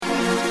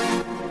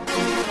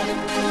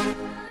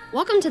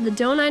Welcome to the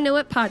Don't I Know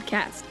It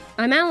podcast.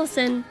 I'm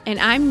Allison. And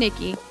I'm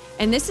Nikki.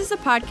 And this is a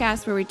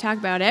podcast where we talk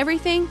about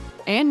everything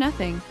and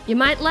nothing. You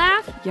might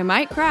laugh, You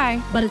might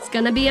cry, but it's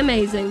going to be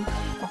amazing.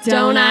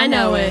 Don't I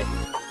know it?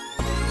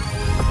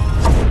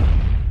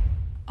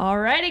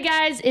 Alrighty,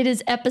 guys. It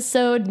is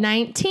episode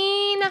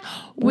 19.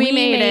 We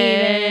made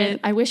it.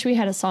 I wish we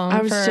had a song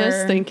I was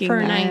just thinking for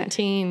that.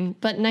 19.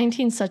 But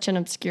 19 is such an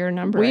obscure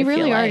number. We I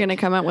really feel are like. going to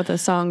come up with a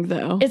song,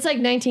 though. It's like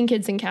 19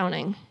 kids and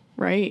counting.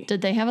 Right.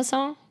 Did they have a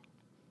song?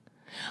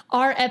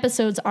 Our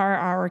episodes are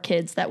our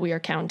kids that we are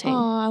counting.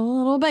 Aw,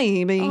 little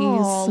babies.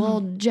 Oh,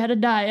 little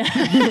Jedediah.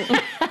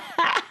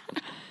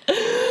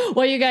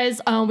 Well, you guys,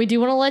 we do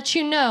want to let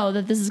you know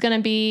that this is going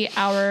to be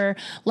our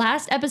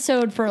last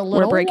episode for a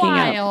little breaking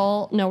up.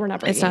 while. No, we're not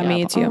breaking It's not up.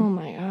 me, it's you. Oh,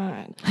 my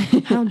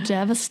God. How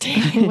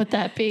devastating would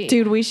that be?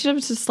 Dude, we should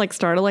have just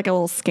started a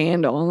little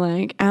scandal.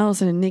 Like,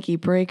 Allison and Nikki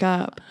break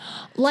up.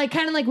 Like,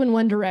 kind of like when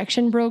One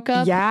Direction broke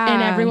up. Yeah.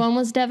 And everyone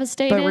was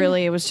devastated. But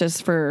really, it was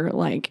just for,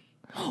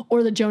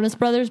 Or the Jonas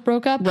Brothers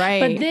broke up.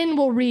 Right. But then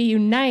we'll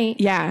reunite.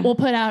 Yeah. We'll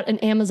put out an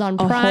Amazon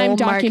Prime whole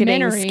marketing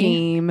documentary.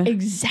 scheme.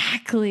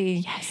 Exactly.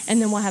 Yes.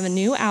 And then we'll have a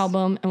new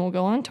album and we'll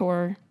go on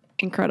tour.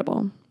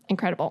 incredible.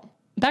 Incredible.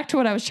 Back to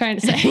what I was trying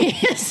to say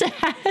is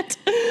that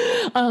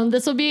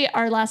this will be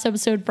our last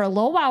episode for a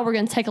little while. We're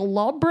going to take a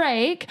little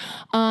break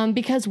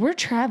because we're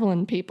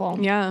traveling, people.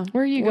 Yeah.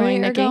 Where are you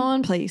going, We're Nikki?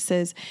 going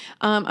places.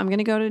 I'm going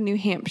to go to New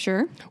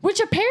Hampshire. Which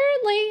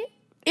apparently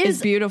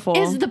It's beautiful.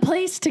 Is the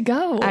place to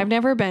go. I've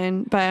never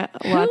been, but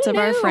lots of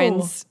our knew?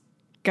 friends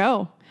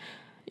go.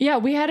 Yeah,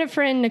 we had a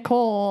friend,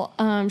 Nicole.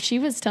 She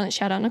was telling,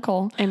 shout out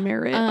Nicole. And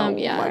Merritt.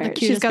 The cutest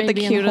she's got the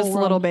baby in cutest whole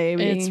little world.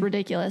 baby. It's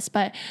ridiculous.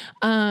 But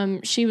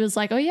she was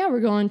like, oh, yeah, we're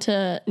going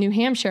to New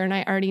Hampshire. And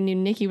I already knew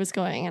Nikki was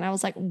going. And I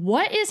was like,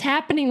 what is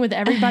happening with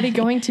everybody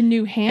going to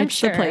New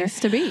Hampshire? It's the place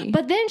to be.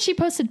 But then she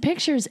posted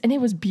pictures and it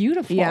was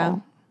beautiful.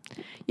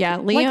 Yeah,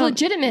 Liam.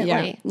 legitimately.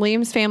 Yeah,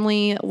 Liam's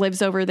family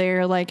lives over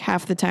there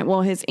half the time.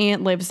 Well, his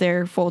aunt lives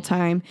there full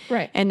time.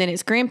 Right. And then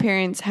his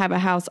grandparents have a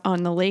house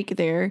on the lake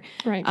there.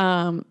 Right.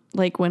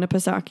 Lake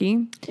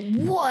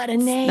Winnipesaukee. What a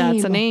name.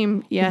 That's a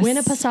name. Yes.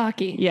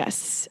 Winnipesaukee.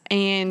 Yes.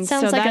 And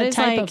Sounds so like that a is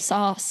type of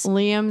sauce.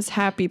 Liam's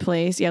happy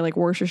place. Yeah, like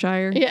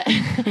Worcestershire. Yeah.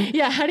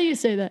 Yeah. How do you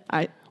say that?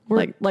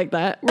 Like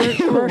that.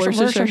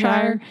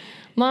 Worcestershire.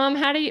 Mom,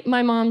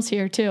 my mom's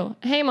here too.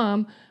 Hey,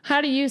 Mom,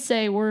 how do you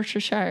say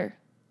Worcestershire?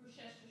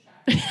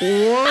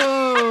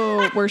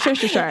 Whoa,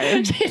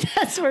 Worcestershire.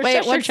 That's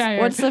Wait,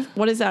 Worcestershire.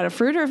 what is that? A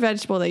fruit or a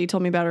vegetable that you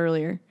told me about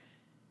earlier?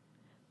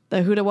 The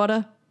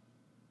Hooda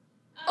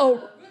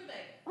Oh,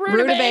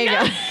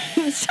 rutabaga.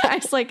 So I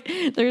was like,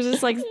 there's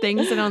just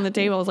things sitting on the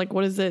table. I was like,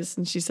 what is this?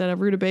 And she said a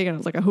rutabaga. And I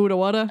was like, a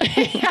Hooda.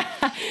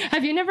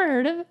 Have you never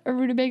heard of a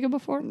rutabaga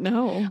before?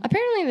 No.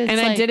 Apparently,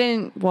 it's I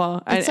didn't.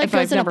 Well, it's if goes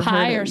I've in never a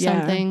pie heard or it, yeah.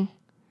 something.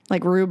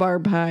 Like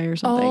rhubarb pie or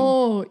something.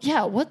 Oh,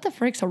 yeah. What the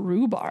frick's a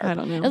rhubarb? I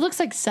don't know. It looks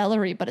like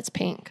celery, but it's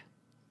pink.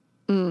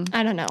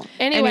 I don't know.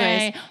 Anyways,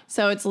 Anyway,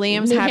 so it's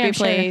Liam's New happy Hampshire.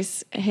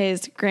 place.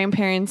 His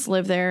grandparents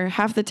live there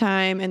half the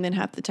time, and then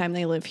half the time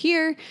they live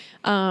here.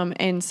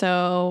 And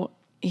so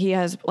he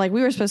has, we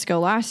were supposed to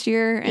go last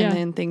year, and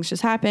then things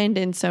just happened,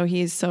 and so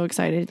he's so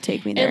excited to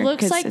take me there. it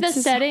looks like the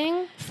his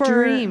setting for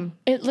dream.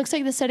 It looks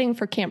like the setting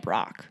for Camp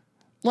Rock.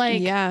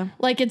 Yeah.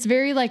 It's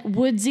very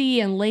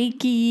woodsy and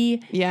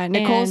lakey. Yeah,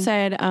 Nicole and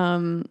said,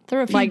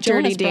 throw a few Dirty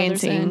Jonas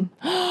Brothers Dancing.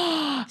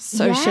 in.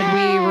 So should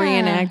we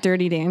reenact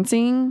Dirty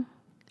Dancing?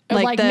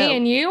 Like me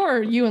and you,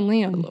 or you and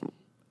Liam?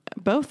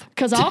 Both.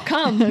 Because I'll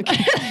come.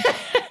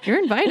 You're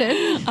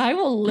invited. I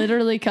will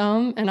literally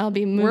come and I'll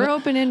be moving. We're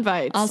open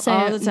invites I'll say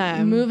all the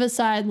time. Move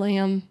aside,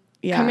 Liam.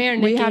 Yeah. Come here,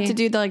 Nikki. We have to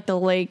do the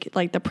lake,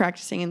 the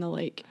practicing in the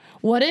lake.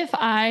 What if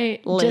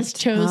I Lift just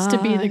chose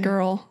to be the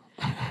girl?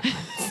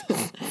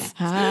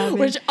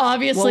 Which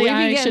obviously we've been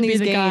I getting should be these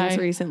the games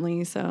guy.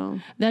 recently, so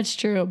That's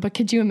true. But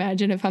could you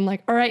imagine if I'm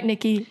like, all right,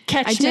 Nikki,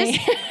 catch me?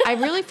 I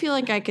really feel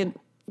like I could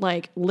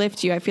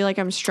lift you. I feel like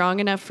I'm strong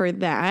enough for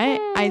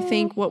that. I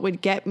think what would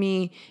get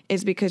me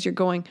is because you're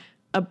going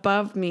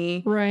above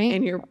me, Right.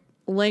 And your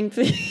length.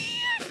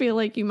 I feel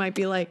like you might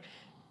be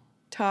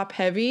top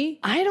heavy.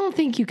 I don't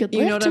think you could lift me.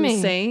 You know what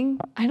I'm saying?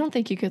 I don't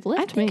think you could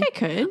lift me. I think I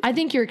could. I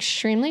think you're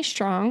extremely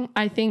strong.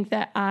 I think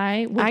that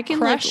I would can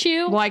crush lift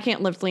you. Well, I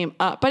can't lift Liam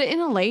up, but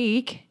in a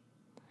lake.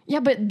 Yeah,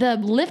 but the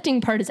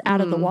lifting part is out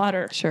of the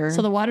water. Sure.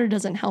 So the water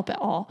doesn't help at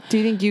all. Do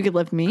you think you could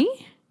lift me?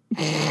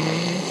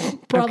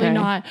 Probably Okay.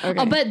 not.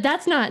 Okay. But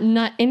that's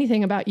not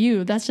anything about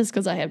you. That's just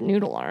because I have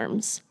noodle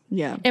arms.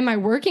 Yeah. Am I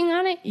working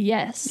on it?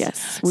 Yes.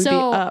 Yes. We'd be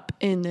up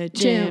in the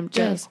gym,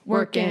 just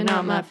working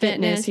on my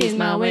fitness. He's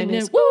my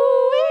witness. Woo!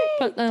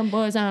 Put them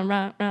boys on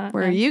right.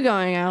 Where are you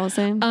going,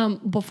 Allison?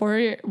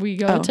 Before we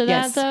go to that,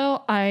 yes.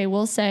 though, I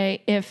will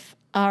say if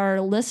our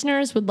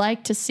listeners would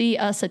like to see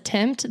us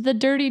attempt the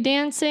Dirty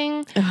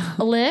Dancing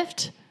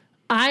lift,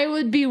 I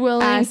would be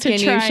willing Ask to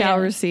and try you shall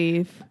it.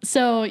 receive.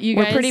 So you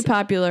We're guys, pretty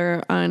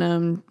popular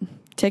on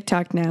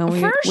TikTok now. We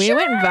For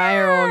went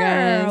viral, sure.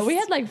 guys. We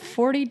had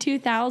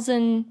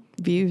 42,000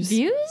 views.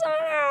 Views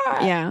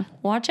on it. Yeah.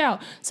 Watch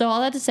out. So all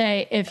that to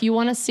say, if you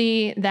want to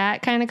see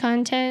that kind of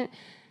content,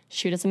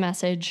 shoot us a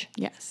message.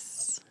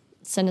 Yes.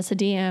 Send us a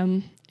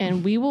DM.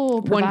 And we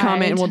will provide. One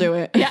comment and we'll do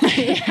it. Yeah.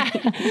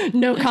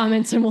 No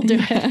comments and we'll do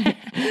it.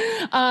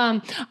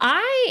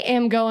 I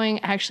am going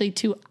actually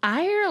to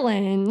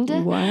Ireland.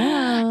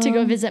 Wow. To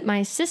go visit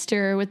my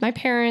sister with my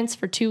parents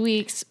for 2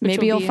 weeks.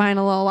 Maybe you'll find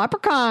a little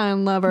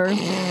leprechaun lover.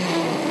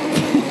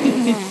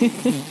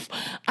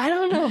 I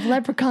don't know if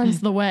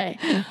leprechaun's the way.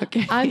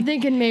 Okay. I'm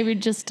thinking maybe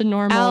just a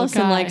normal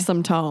Allison guy. likes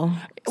them tall.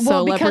 Well,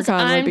 So because leprechaun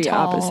I'm would be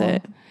tall.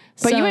 opposite.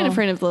 But you So- ain't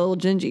afraid of the little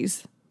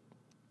gingies.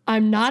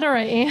 I'm not, or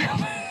I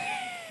am.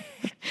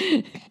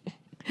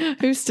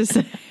 Who's to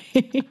say?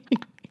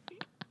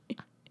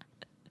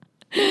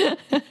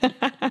 Little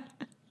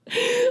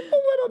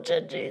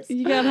gingies.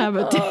 You gotta have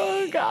a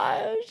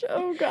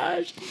Oh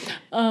gosh.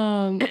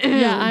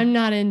 Yeah, I'm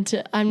not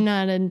into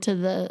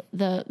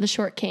the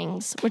short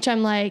kings, which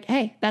I'm like,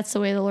 hey, that's the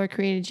way the Lord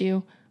created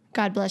you.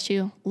 God bless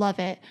you. Love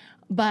it.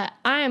 But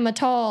I am a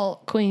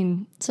tall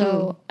queen,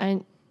 so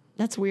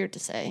that's weird to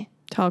say.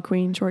 Tall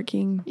queen, short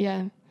king.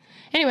 Yeah.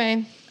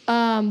 Anyway,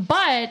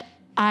 but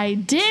I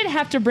did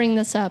have to bring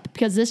this up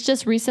because this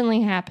just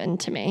recently happened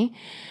to me.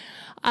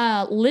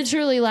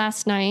 Literally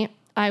last night,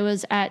 I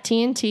was at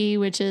TNT,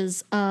 which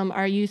is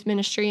our youth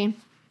ministry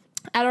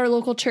at our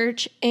local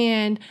church,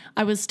 and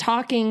I was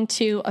talking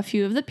to a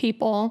few of the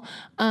people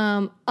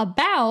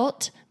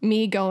about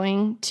me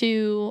going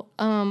to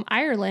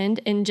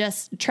Ireland and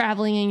just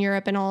traveling in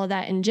Europe and all of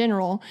that in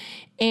general.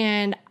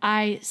 And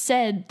I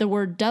said the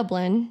word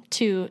Dublin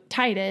to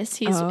Titus.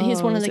 He's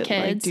one of the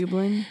kids. Like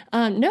Dublin?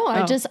 No,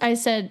 I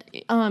said,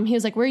 he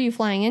was like, where are you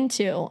flying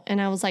into?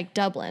 And I was like,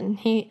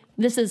 Dublin.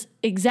 This is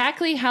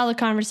exactly how the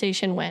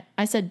conversation went.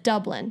 I said,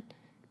 Dublin.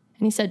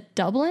 And he said,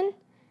 Dublin?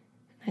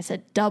 I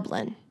said,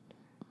 Dublin.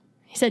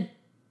 He said,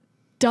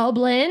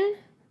 Dublin?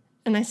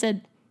 And I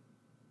said,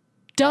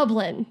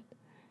 Dublin.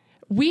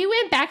 We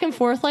went back and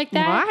forth like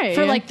that Why?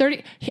 for like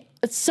 30.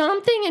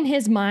 Something in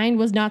his mind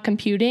was not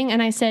computing.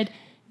 And I said,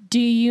 do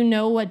you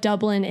know what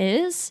Dublin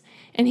is?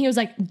 And he was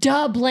like,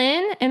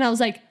 Dublin. And I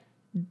was like,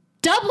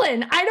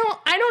 Dublin. I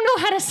don't know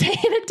how to say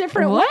it a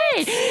different way.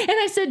 And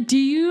I said, do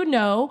you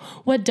know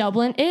what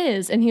Dublin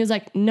is? And he was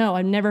like, no,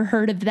 I've never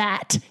heard of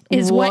that,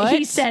 is what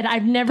he said.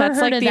 I've never heard of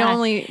that. That's like the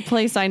only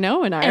place I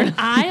know in Ireland.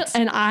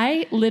 And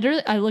I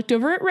literally looked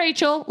over at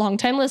Rachel,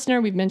 longtime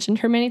listener. We've mentioned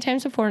her many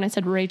times before. And I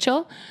said,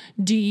 Rachel,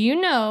 do you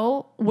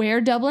know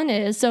where Dublin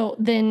is? So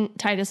then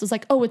Titus was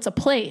like, oh, it's a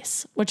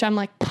place, which I'm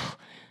like,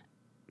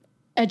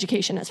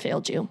 education has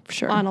failed you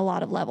on a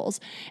lot of levels.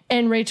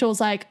 And Rachel was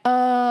like,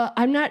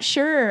 I'm not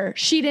sure.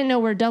 She didn't know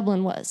where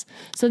Dublin was.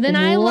 So then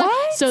I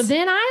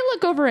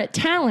look over at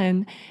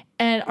Talon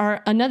and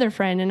another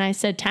friend, and I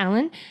said,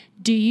 Talon,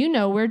 do you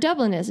know where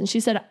Dublin is? And she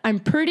said, I'm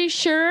pretty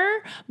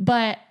sure,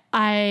 but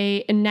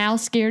I am now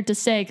scared to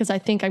say because I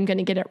think I'm going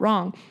to get it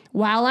wrong.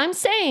 While I'm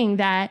saying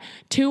that,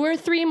 2 or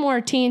 3 more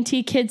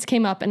TNT kids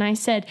came up and I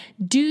said,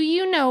 do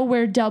you know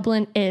where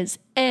Dublin is?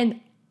 And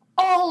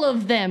all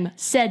of them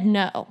said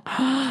no.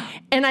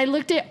 And I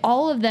looked at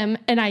all of them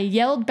and I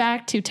yelled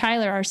back to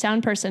Tyler, our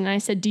sound person, and I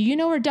said, do you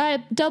know where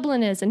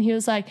Dublin is? And he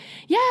was like,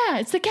 yeah,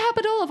 it's the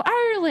capital of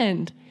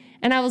Ireland.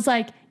 And I was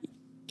like,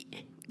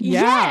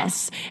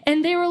 yes.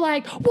 And they were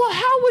like, well,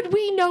 how would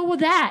we know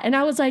that? And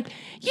I was like,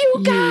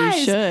 you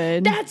guys,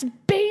 should. That's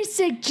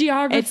basic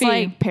geography. It's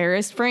like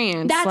Paris,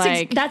 France.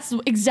 That's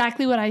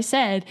exactly what I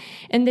said.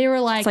 And they were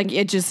like, it's like,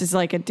 it just is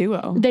like a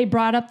duo. They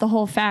brought up the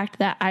whole fact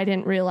that I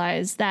didn't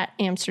realize that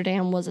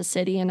Amsterdam was a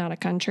city and not a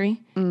country.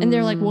 And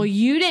they're like, well,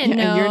 you didn't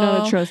know. And you're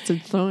not a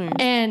trusted source.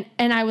 And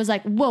I was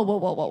like,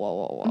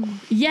 whoa.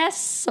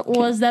 Yes,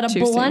 was that a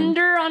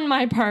blunder on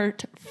my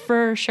part?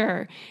 For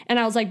sure. And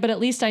I was like, but at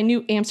least I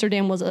knew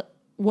Amsterdam was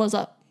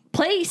a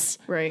place.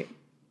 Right.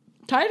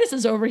 Titus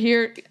is over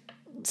here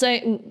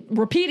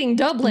repeating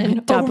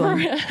Dublin.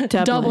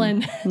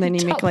 Dublin. And then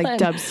you make like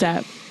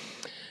dubstep.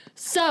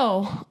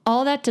 So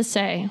all that to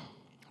say,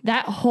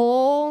 that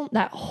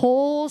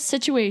whole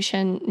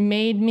situation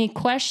made me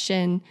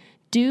question,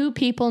 do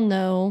people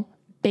know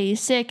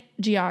basic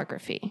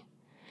geography?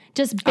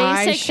 Just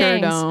basic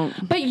things.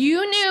 Don't. But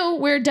you knew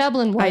where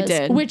Dublin was. I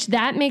did. Which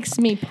that makes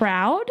me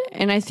proud.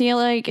 And I feel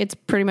like it's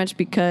pretty much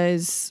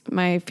because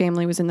my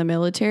family was in the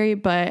military,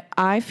 but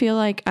I feel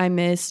like I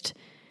missed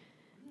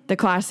the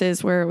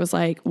classes where it was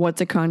like,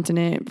 what's a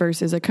continent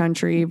versus a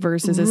country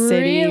versus a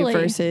city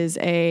versus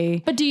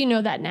a... But do you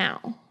know that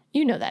now?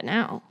 You know that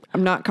now.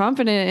 I'm not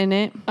confident in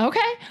it. Okay.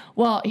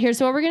 Well, here's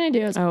what we're going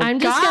to do. I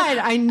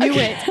knew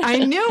it. I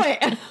knew it.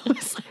 I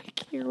was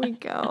like, here we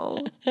go.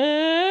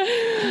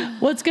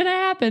 What's going to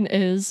happen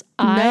is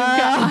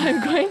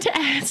I'm going to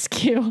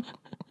ask you.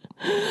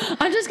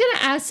 I'm just going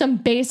to ask some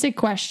basic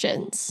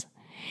questions.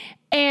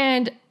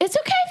 And it's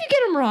okay if you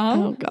get them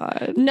wrong. Oh,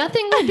 God.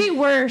 Nothing would be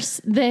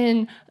worse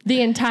than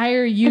the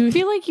entire youth. I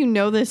feel like you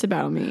know this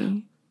about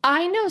me.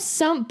 I know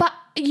some, but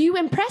you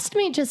impressed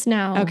me just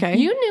now. Okay.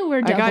 You knew where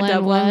I got Dublin,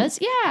 Dublin. was.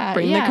 Yeah.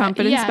 Bring the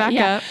confidence back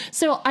up.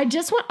 So I'm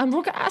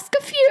going to ask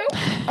a few,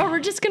 or we're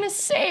just going to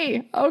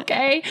say,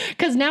 okay?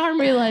 Because now I'm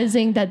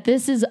realizing that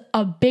this is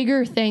a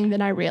bigger thing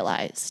than I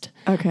realized.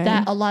 Okay.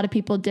 That a lot of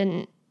people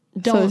don't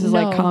So this is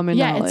know. like common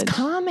knowledge. Yeah, it's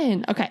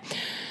common. Okay.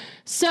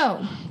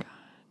 So,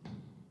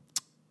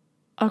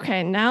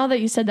 okay, now that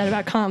you said that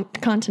about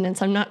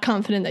continents, I'm not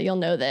confident that you'll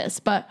know this,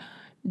 but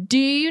do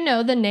you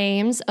know the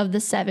names of the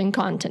 7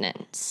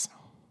 continents?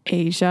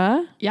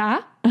 Asia,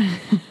 Yeah?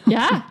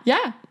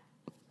 Yeah.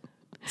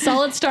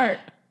 Solid start.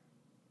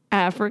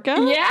 Africa.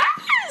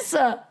 Yes!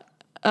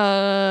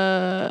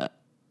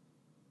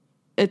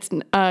 It's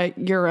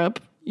Europe.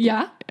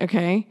 Yeah.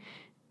 Okay.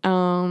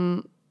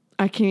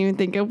 I can't even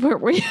think of where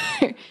we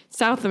are.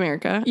 South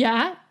America.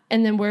 Yeah.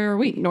 And then where are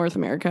we? North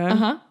America.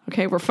 Uh-huh.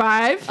 Okay, we're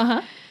 5.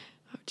 Uh-huh.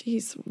 Oh,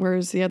 geez.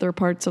 Where's the other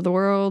parts of the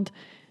world?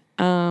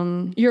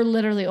 You're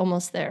literally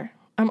almost there.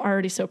 I'm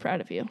already so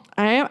proud of you.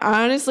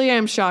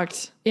 I'm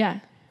shocked. Yeah.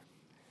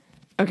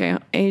 Okay,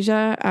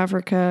 Asia,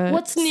 Africa.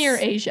 What's near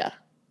Asia?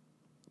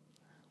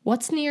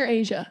 What's near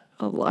Asia?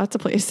 Lots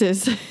of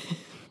places.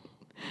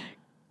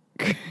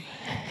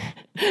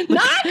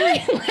 Not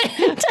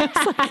Greenland.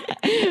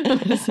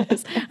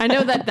 I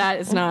know that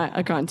is not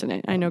a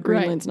continent. I know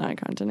Greenland's not a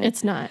continent.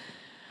 It's not.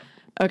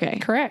 Okay.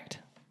 Correct.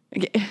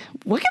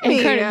 Look at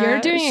me.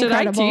 You're doing Should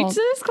incredible. I teach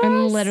this class?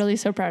 I'm literally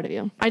so proud of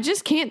you. I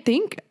just can't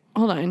think.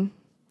 Hold on.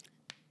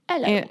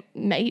 Hello,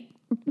 mate.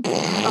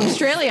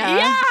 Australia.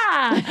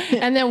 Yeah.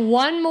 And then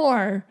one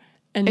more.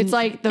 And It's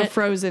like the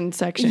frozen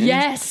section.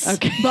 yes.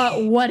 Okay.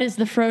 But what is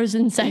the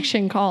frozen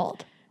section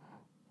called?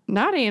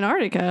 Not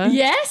Antarctica.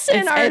 Yes, It's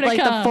Antarctica.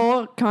 like the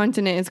full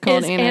continent is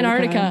called Is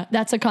Antarctica.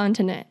 That's a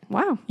continent.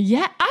 Wow.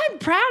 Yeah, I'm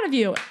proud of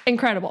you.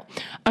 Incredible.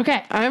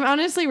 Okay. I'm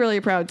honestly really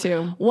proud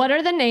too. What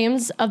are the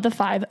names of the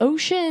 5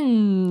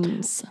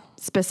 oceans?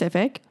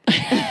 Pacific,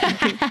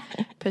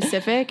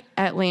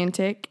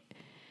 Atlantic.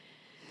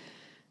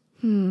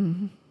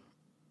 The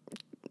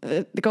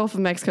Gulf of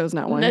Mexico is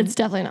not one. It's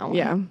definitely not one.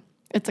 Yeah,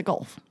 It's a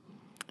gulf.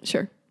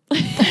 sure.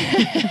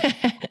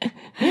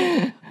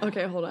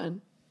 Okay, hold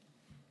on.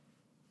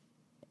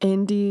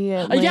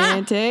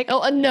 Atlantic. Yeah.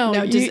 Oh, no.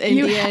 No, just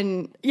you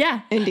Indian.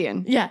 yeah.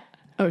 Indian Yeah.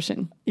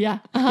 Ocean. Yeah.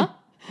 Uh-huh.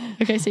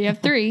 Okay, so you have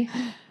 3.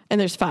 And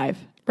there's 5.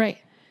 Right.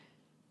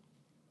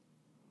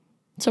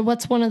 So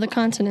what's one of the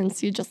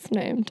continents you just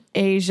named?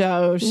 Asia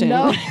Ocean.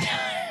 No.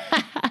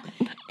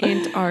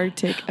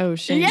 Antarctic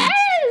Ocean. Yes.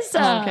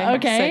 Oh, okay.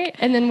 Okay. Sick.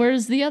 And then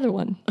where's the other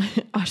one?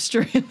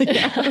 Australia.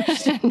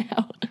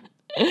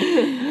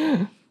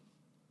 No.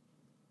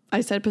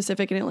 I said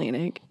Pacific and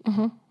Atlantic.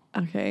 Uh-huh.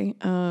 Okay.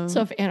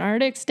 So if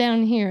Antarctic's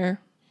down here.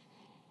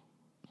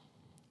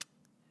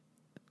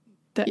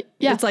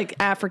 Yeah. It's like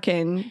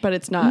African, but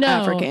it's not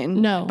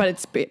African. No. But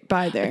it's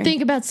by there.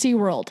 Think about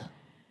SeaWorld.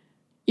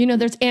 You know,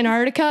 there's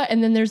Antarctica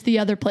and then there's the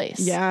other place.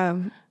 Yeah.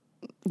 Where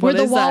What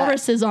the is that?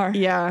 walruses are.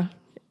 Yeah.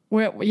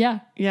 Yeah.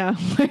 Yeah.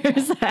 Where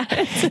is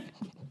that?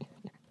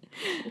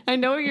 I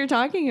know what you're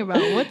talking about.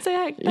 What's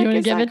that? You want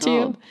to give it to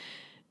you?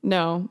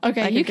 No.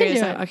 Okay, I you can figure do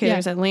this out. it. Okay, Yeah.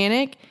 there's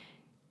Atlantic,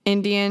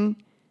 Indian.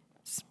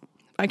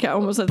 I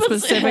almost said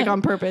specific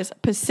on purpose.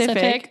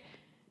 Pacific.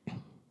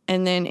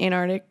 And then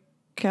Antarctica.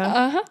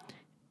 Uh-huh.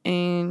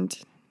 And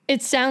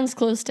It sounds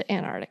close to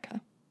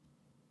Antarctica.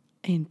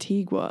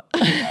 Antigua.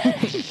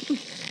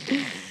 I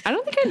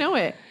don't think I know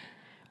it.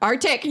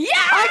 Arctic. Yeah!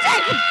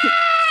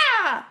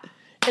 Arctic!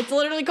 It's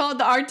literally called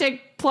the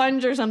Arctic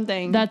plunge or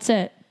something. That's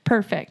it.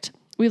 Perfect.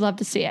 We love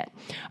to see it.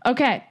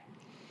 Okay.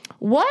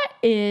 What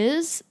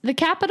is the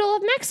capital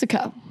of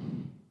Mexico?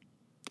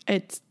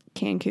 It's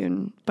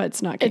Cancun, but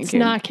it's not Cancun. It's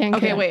not Cancun.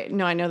 Okay, wait.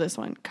 No, I know this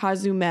one.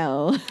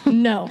 Cozumel.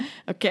 No.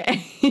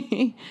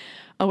 Okay.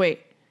 Oh,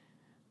 wait.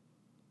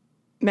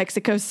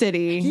 Mexico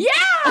City.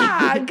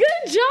 Yeah!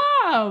 Good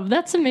job.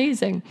 That's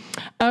amazing.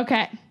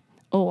 Okay.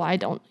 Oh, I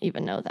don't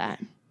even know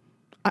that.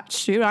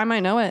 Shoot, I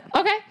might know it.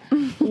 Okay.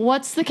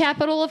 What's the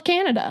capital of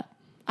Canada?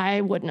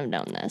 I wouldn't have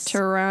known this.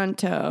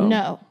 Toronto.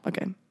 No.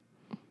 Okay.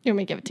 You want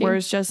me to give it to you? Where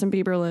does Justin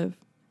Bieber live?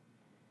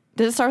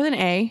 Does it start with an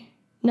A?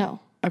 No.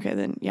 Okay,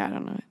 then, yeah, I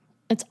don't know it.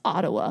 It's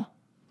Ottawa.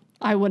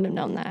 I wouldn't have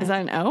known that. Is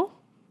that an O?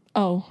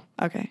 Oh,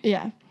 Okay.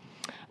 yeah.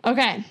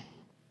 Okay.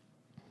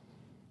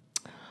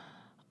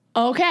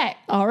 Okay.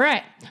 All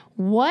right.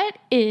 What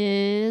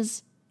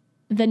is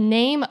the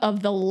name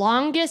of the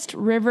longest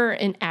river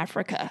in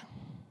Africa?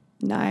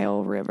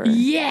 Nile River.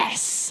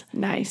 Yes.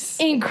 Nice.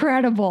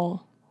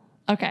 Incredible.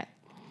 Okay.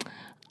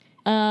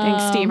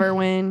 Thanks, Steve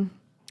Irwin.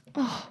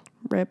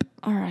 Rip.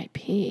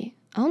 R.I.P.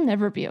 I'll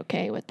never be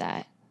okay with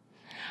that.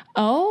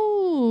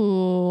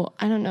 Oh,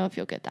 I don't know if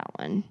you'll get that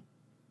one.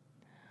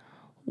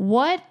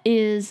 What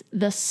is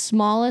the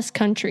smallest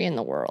country in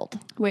the world?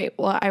 Wait,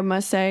 well, I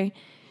must say,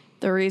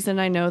 the reason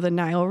I know the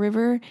Nile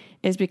River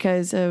is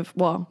because of,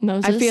 well,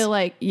 Moses? I feel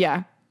like,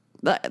 yeah,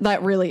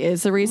 that really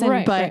is the reason.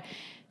 Right, but right.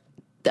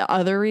 the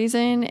other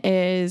reason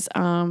is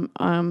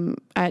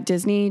at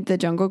Disney, the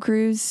Jungle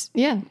Cruise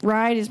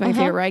ride is my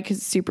favorite ride because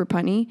it's super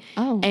punny.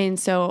 Oh. And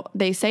so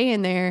they say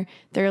in there,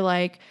 they're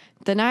like,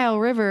 the Nile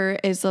River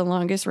is the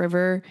longest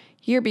river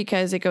here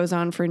because it goes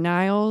on for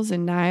Niles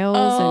and Niles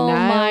and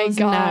Niles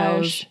and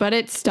Niles. But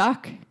it's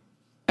stuck.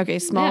 Okay,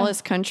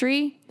 smallest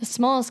country. The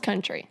smallest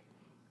country.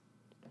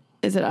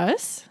 Is it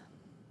us?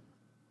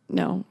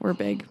 No, we're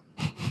big.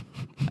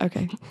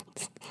 Okay.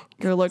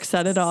 Your look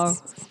said it all.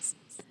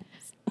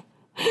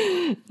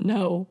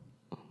 No.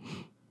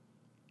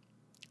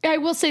 I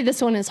will say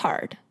this one is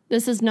hard.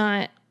 This is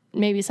not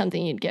maybe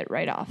something you'd get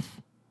right off.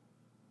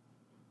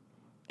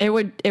 It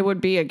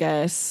would be a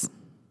guess.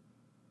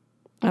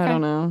 Okay. I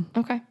don't know.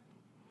 Okay.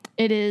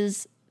 It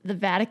is the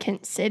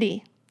Vatican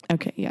City.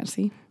 Okay, yeah,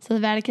 see? So the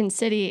Vatican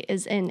City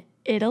is in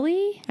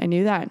Italy. I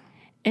knew that.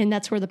 And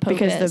that's where the Pope is.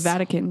 Because the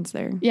Vatican's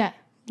there. Yeah.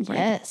 Right.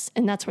 Yes.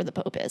 And that's where the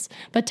Pope is.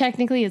 But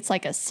technically it's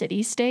like a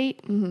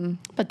city-state. Mm-hmm.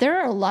 But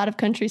there are a lot of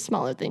countries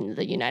smaller than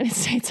the United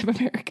States of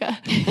America.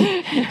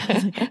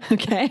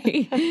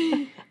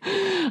 Okay.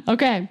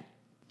 Okay.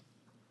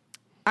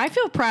 I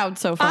feel proud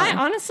so far.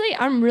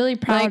 I'm really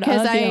proud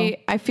of you.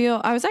 I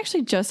feel, I was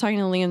actually just talking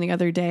to Liam the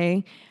other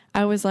day.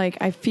 I was like,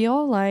 I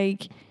feel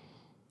like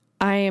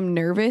I am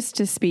nervous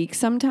to speak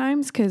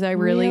sometimes because I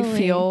really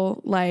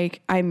feel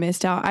like I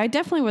missed out. I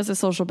definitely was a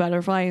social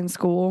butterfly in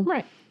school.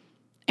 Right.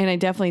 And I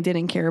definitely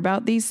didn't care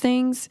about these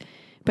things.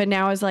 But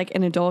now as like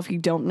an adult, if you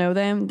don't know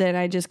them, then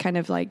I just kind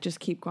of like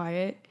just keep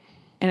quiet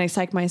and I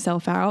psych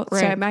myself out.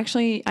 Right.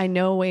 So I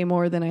know way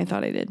more than I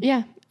thought I did.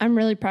 Yeah. I'm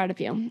really proud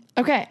of you.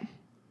 Okay.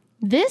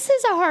 This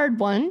is a hard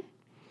one.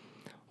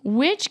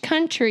 Which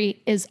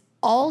country is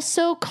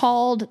also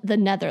called the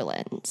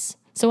Netherlands?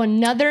 So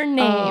another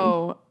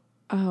name.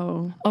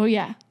 Oh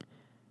yeah.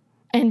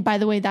 And by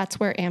the way, that's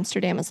where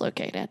Amsterdam is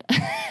located.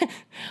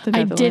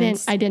 I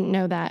didn't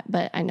know that,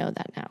 but I know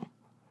that now.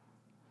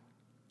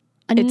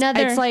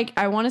 It's like,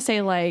 I want to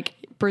say like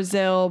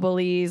Brazil,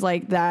 Belize,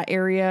 like that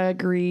area,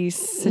 Greece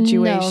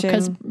situation. No,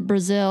 because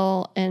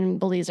Brazil and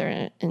Belize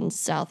are in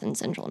South and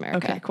Central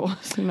America. Okay, cool.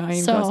 So not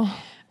even close.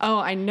 Oh,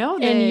 I know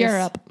this. In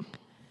Europe.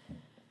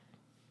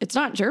 It's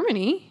not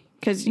Germany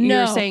because you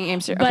were saying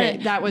Amsterdam. Okay,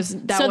 that was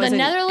so the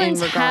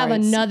Netherlands have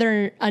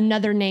another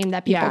name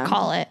that people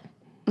call it,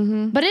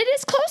 but it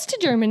is close to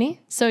Germany.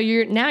 So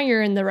you're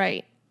in the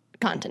right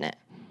continent.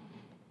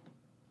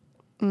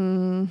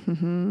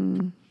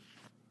 Hmm.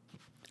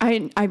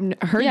 I've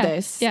heard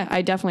this. Yeah,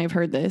 I definitely have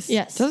heard this.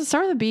 Yes. Does it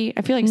start with a B?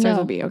 I feel like it starts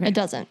with a B. Okay, it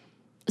doesn't.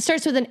 It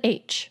starts with an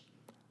H.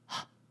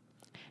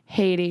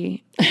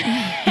 Haiti.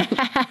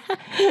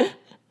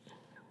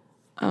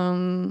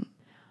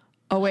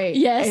 Oh wait.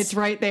 Yes. It's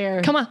right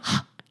there. Come on.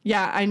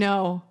 Yeah, I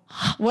know.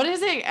 What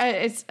is it?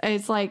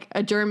 It's like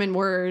a German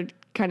word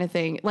kind of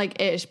thing,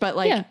 like ish, but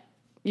like,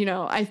 you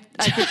know, I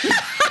think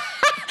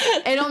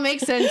it'll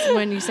make sense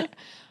when you say,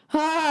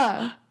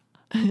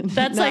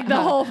 That's like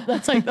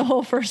the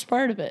whole first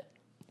part of it.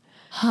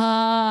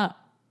 Ha.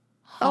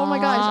 Oh my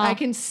gosh. I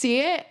can see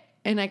it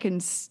and I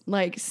can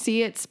like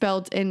see it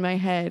spelled in my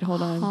head.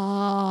 Hold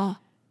on.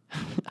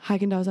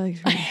 Haagen-Dazs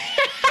ice cream.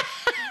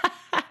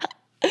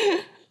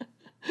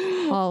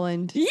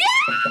 Holland. Yeah.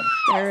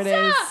 There it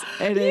is.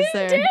 It is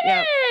there. Did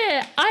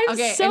it. I'm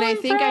okay, so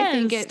and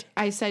impressed.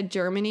 I said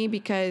Germany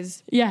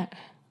because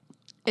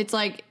it's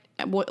like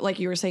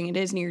you were saying, it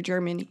is near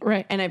Germany.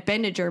 Right. And I've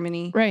been to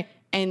Germany. Right.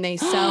 And they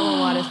sell a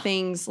lot of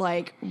things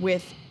like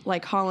with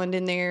like Holland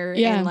in there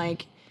and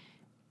like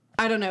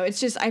I don't know. It's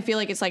just I feel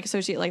like it's like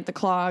associate like the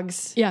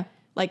clogs. Yeah.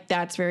 Like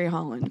that's very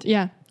Holland.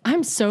 Yeah.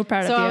 I'm so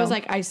proud of you. So I was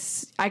like,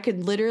 I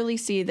could literally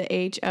see the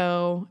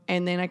H-O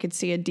and then I could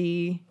see a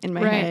D in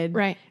my head.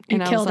 Right.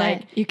 And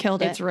You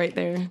killed it. It's right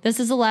there.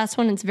 This is the last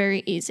one. It's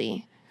very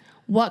easy.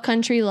 What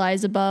country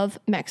lies above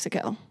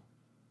Mexico?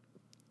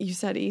 You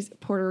said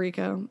Puerto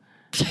Rico.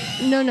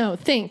 No.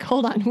 Think.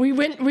 Hold on. We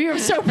were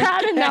so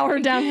proud and now we're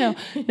downhill.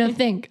 No,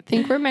 think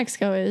where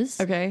Mexico is.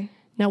 Okay.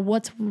 Now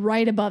what's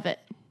right above it?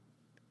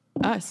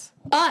 Us.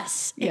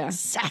 Yeah.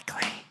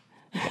 Exactly.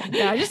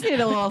 Yeah, I just need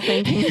a little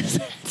thinking.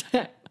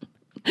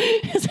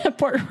 Is that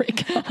Puerto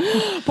Rico?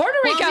 Puerto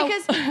Rico.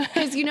 Well,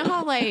 because you know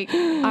how like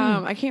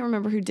I can't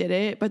remember who did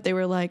it, but they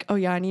were like, "Oh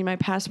yeah, I need my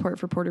passport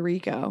for Puerto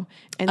Rico,"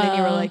 and then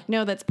you were like,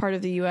 "No, that's part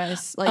of the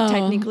U.S. Like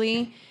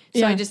technically."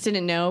 So I just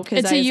didn't know because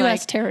it's a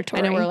U.S.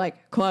 territory, and we're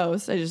like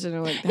close. I just didn't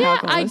know like how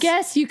close. I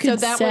guess you could.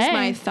 So that was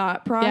my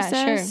thought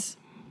process.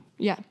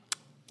 Yeah, sure.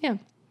 Yeah.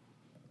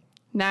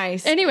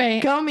 Nice. Anyway,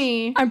 go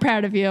me. I'm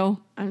proud of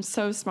you. I'm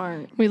so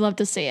smart. We love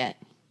to see it.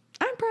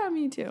 I'm proud of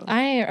me too.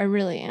 I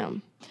really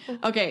am.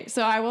 Okay,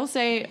 so I will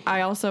say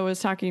I also was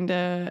talking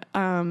to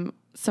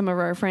some of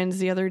our friends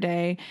the other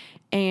day,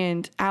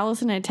 and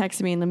Allison had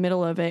texted me in the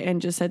middle of it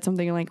and just said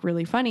something like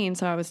really funny, and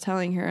so I was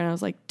telling her, and I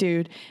was like,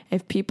 dude,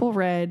 if people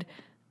read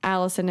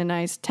Allison and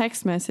I's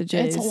text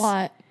messages, it's a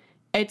lot.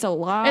 It's a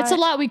lot. It's a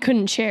lot we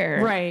couldn't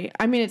share. Right.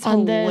 I mean, it's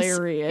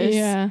hilarious.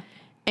 Yeah.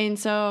 And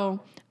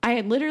so I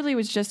had literally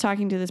was just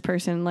talking to this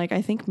person, like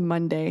I think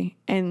Monday,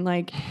 and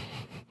like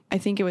I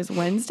think it was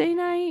Wednesday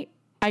night,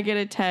 I get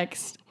a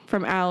text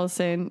from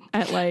Allison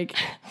at like,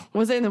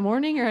 was it in the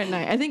morning or at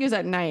night? I think it was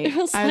at night.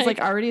 I was like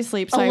already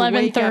asleep. So I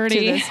wake up to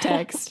this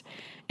text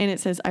and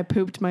it says, I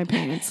pooped my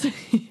pants. And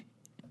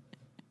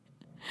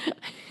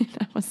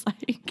I was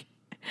like,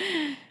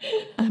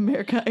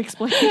 America,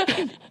 explain.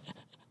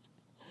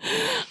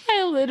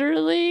 I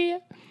literally,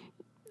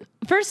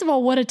 first of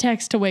all, what a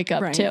text to wake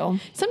up to.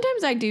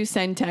 Sometimes I do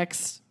send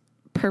texts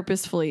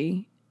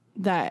purposefully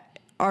that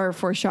are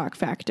for shock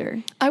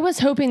factor. I was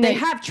hoping they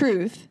have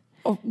truth.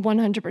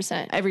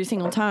 100%. Every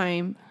single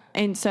time.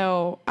 And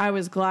so I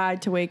was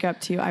glad to wake up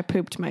to, I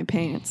pooped my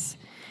pants.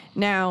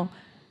 Now,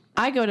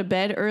 I go to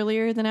bed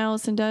earlier than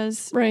Allison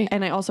does. Right.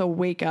 And I also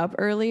wake up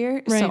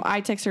earlier. Right. So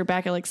I text her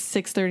back at like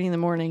 6:30 in the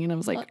morning and I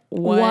was like,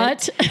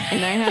 what?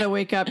 And I had to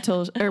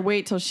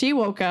wait till she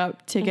woke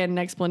up to get an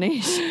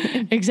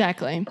explanation.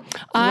 Exactly.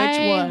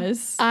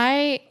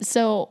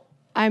 So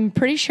I'm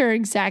pretty sure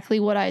exactly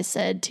what I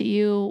said to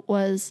you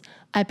was,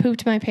 I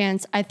pooped my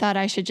pants. I thought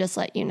I should just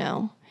let you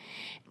know.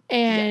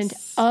 And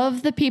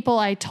of the people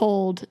I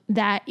told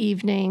that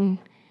evening,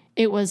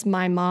 it was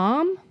my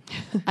mom.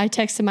 I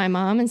texted my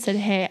mom and said,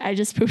 hey, I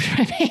just pooped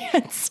my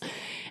pants.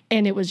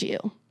 And it was you.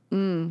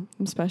 I'm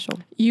special.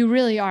 You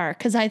really are.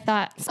 Because I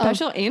thought.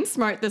 Special and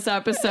smart this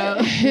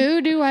episode.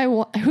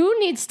 Who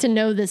needs to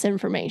know this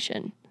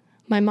information?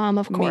 My mom,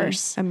 of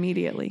course. Me,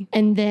 immediately.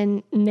 And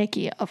then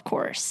Nikki, of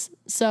course.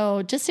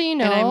 So just so you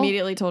know. And I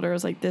immediately told her, I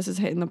was like, this is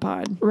hitting the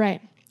pod. Right.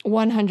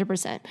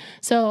 100%.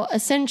 So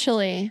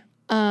essentially,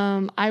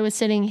 I was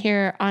sitting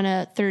here on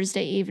a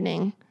Thursday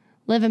evening,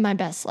 living my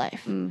best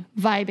life,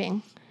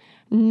 vibing,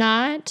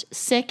 not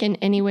sick in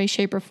any way,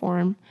 shape, or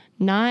form,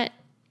 not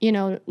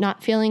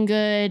feeling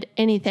good,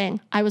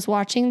 anything. I was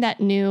watching that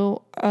new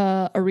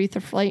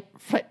Aretha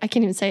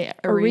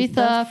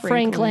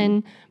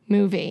Franklin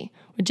movie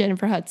with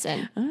Jennifer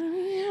Hudson.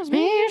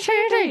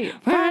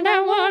 Find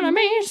out what it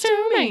means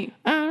to me.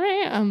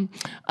 I'm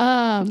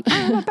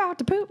about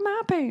to poop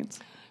my pants.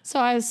 So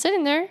I was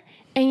sitting there,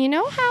 and you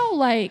know how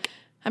like.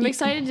 I'm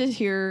excited to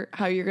hear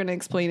how you're going to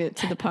explain it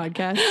to the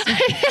podcast.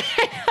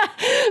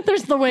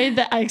 There's the way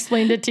that I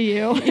explained it to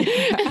you,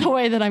 and the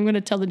way that I'm going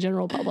to tell the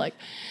general public.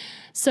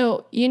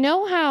 So you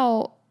know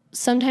how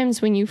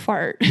sometimes when you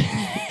fart,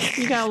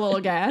 you got a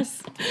little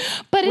gas,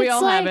 but we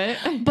all have it.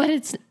 But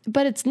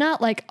it's not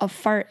like a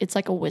fart. It's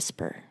like a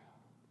whisper.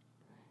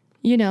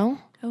 You know,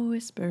 a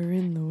whisper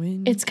in the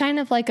wind. It's kind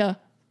of like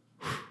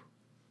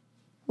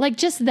like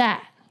just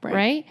that,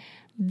 right?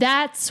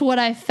 That's what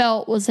I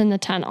felt was in the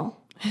tunnel.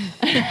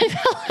 I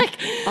felt like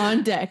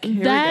on deck.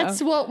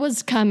 That's what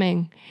was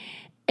coming.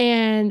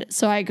 And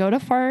so I go to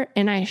fart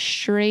and I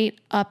straight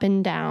up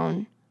and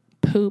down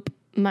poop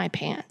my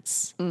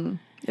pants.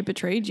 It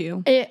betrayed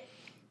you. I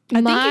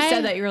think you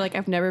said that you were like,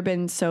 I've never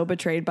been so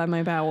betrayed by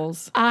my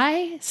bowels.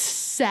 I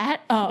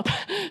sat up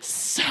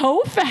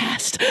so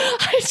fast.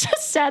 I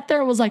just sat there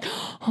and was like,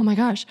 oh my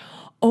gosh.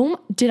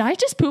 Did I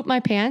just poop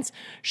my pants?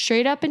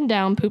 Straight up and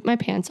down, poop my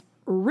pants.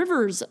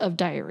 Rivers of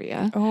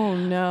diarrhea. Oh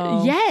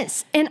no.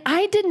 Yes. And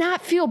I did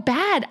not feel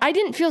bad. I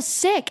didn't feel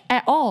sick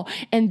at all.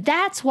 And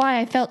that's why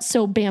I felt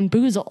so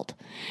bamboozled.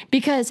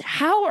 Because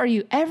how are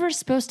you ever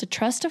supposed to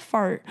trust a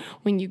fart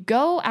when you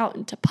go out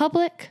into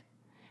public?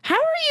 How are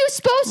you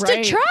supposed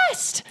to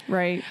trust?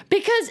 Right.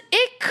 Because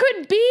it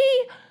could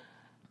be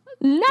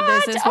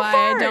not This is a why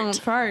fart. I don't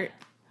fart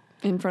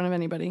in front of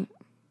anybody.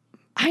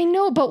 I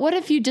know, but what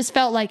if you just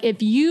felt like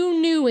if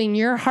you knew in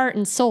your heart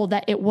and soul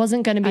that it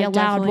wasn't going to be a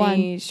loud one?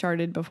 I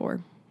sharted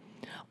before.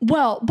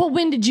 Well, but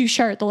when did you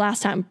shart the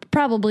last time?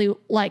 Probably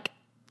like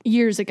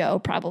years ago,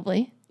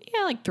 probably.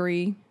 Yeah, like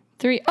 3.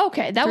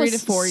 Okay, that 3 was to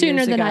 4 sooner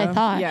years than ago. I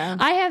thought. Yeah.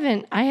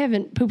 I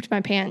haven't pooped my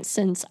pants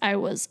since I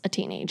was a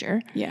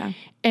teenager. Yeah.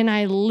 And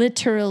I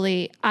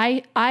literally,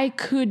 I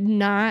could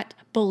not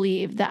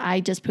believe that I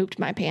just pooped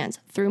my pants,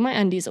 threw my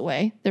undies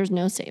away. There's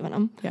no saving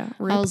them. Yeah.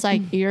 I was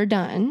like, you're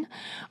done.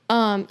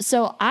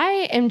 So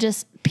I am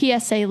just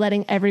PSA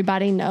letting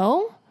everybody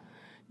know,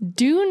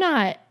 do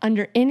not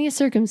under any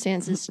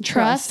circumstances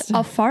trust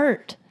a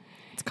fart.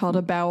 It's called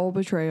a bowel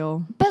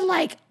betrayal. But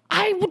like,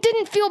 I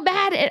didn't feel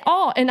bad at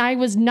all, and I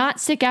was not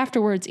sick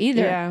afterwards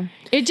either. Yeah.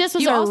 It just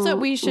was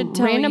we should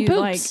tell random you, poops.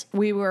 like,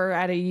 we were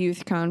at a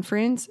youth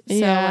conference, so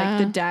Yeah.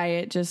 like the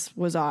diet just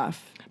was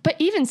off. But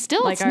even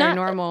still, Like it's our not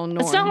normal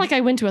norm. It's not like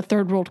I went to a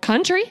third world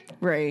country.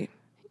 Right.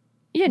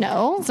 You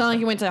know, It's not like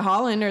you went to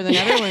Holland or the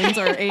Netherlands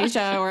or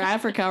Asia or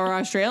Africa or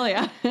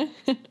Australia.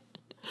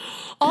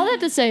 all that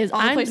to say is All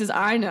the places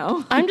I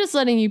know. I'm just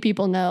letting you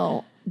people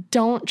know,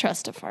 don't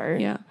trust a fart.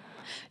 Yeah.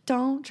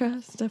 Don't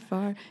trust a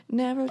fart.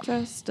 Never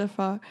trust a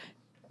fart.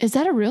 Is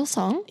that a real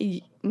song?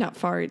 Not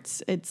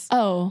farts. It's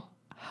Oh.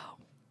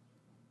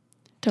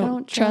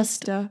 Don't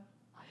trust.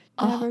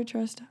 Never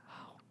trust a.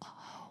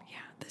 Yeah,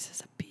 this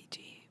is a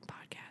PG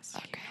podcast.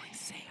 You can only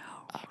say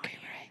Okay,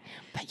 right.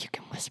 But you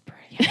can whisper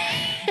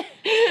it.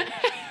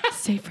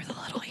 Save for the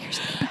little ears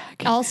in the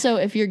back. Also,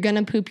 if you're going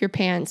to poop your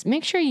pants,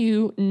 make sure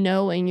you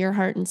know in your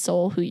heart and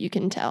soul who you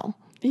can tell.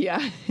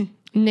 Yeah.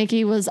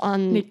 Nikki was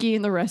on Nikki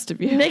and the rest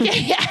of you.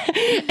 Nikki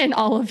and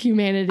all of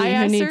humanity I who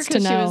asked her needs to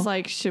because she know. was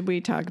like, should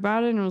we talk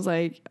about it? And I was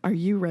like, are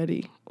you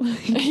ready?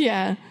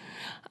 Yeah.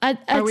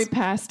 Are we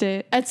past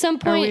it? At some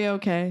point, Are we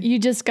okay? you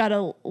just got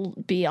to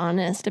be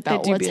honest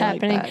about do what's be like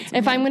happening. that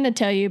If I'm going to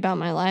tell you about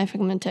my life, I'm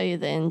going to tell you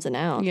the ins and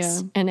outs.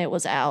 Yeah. And it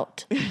was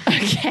out.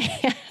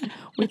 Okay.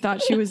 We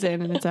thought she was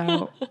in and it's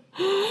out.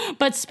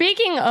 But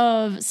speaking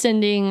of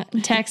sending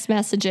text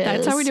messages.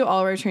 That's how we do all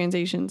of our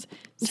transitions.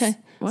 Okay.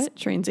 What?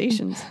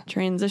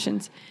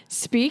 Transitions.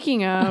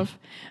 Speaking of,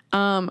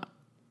 have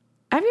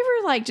you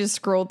ever like just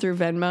scrolled through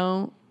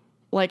Venmo?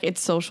 Like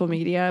it's social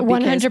media.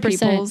 100%. Because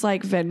people's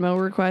like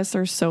Venmo requests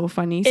are so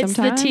funny It's the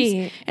sometimes.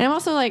 tea. And I'm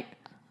also like,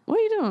 what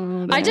are you doing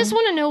over there? I just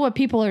want to know what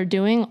people are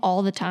doing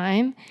all the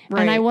time.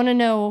 Right. And I want to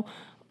know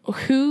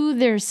who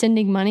they're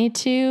sending money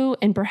to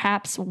and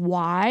perhaps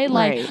why.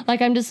 Right. Like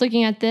I'm just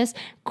looking at this.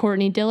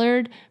 Courtney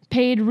Dillard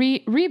paid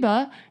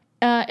Reba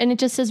and it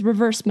just says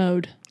reverse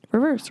mode.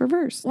 Reverse.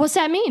 What's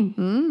that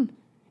mean?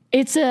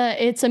 It's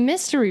a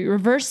mystery.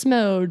 Reverse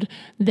mode.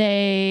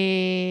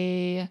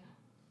 They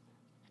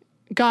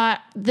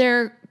got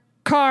their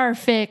car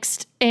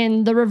fixed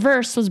and the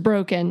reverse was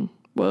broken.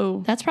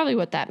 Whoa. That's probably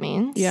what that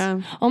means.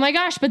 Yeah. Oh my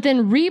gosh! But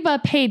then Reba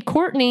paid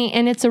Courtney,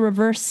 and it's a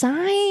reverse sign.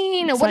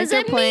 It's What like does they're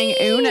it playing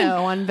mean?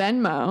 Uno on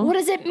Venmo. What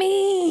does it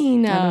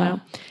mean? I don't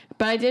know.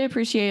 But I did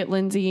appreciate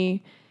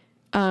Lindsay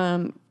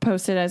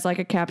posted as like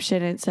a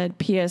caption. It said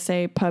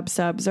PSA pub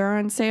subs are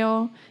on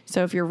sale.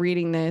 So if you're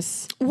reading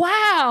this,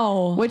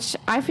 Wow. which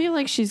I feel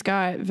like she's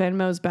got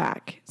Venmo's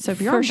back. So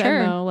if you're For on sure.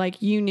 Venmo,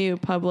 like you knew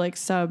Publix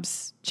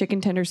subs, chicken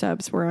tender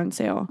subs were on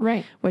sale.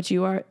 Right. Which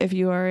you are, if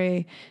you are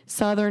a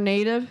Southern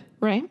native,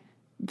 Right.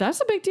 that's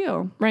a big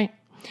deal. Right.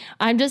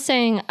 I'm just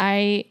saying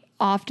I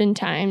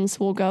oftentimes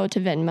will go to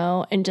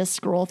Venmo and just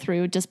scroll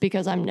through just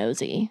because I'm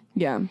nosy.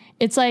 Yeah.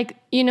 It's like,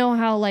 you know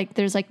how like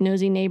there's like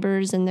nosy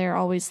neighbors and they're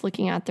always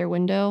looking out their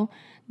window?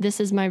 This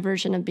is my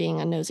version of being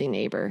a nosy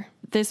neighbor.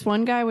 This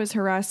one guy was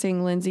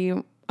harassing Lindsay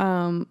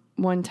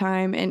one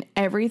time, and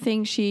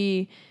everything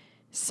she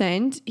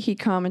sent, he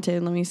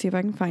commented. Let me see if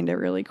I can find it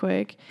really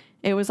quick.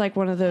 It was like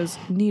one of those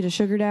need a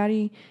sugar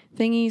daddy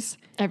thingies.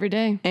 Every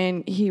day.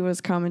 And he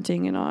was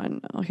commenting it on.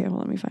 Okay, well,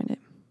 let me find it.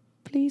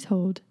 Please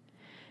hold.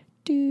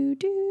 Do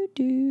do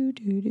do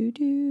do do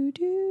do do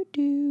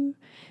do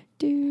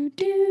do do do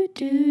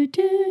do do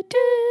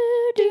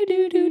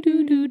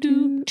do do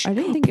do. I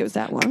didn't think it was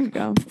that long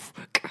ago.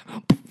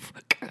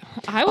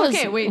 I was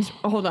Okay, wait,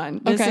 hold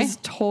on. This Okay. is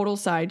total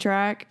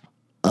sidetrack.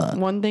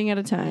 One thing at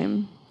a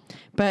time.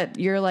 But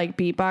your like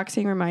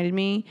beatboxing reminded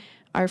me.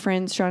 Our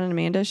friends Sean and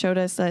Amanda showed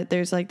us that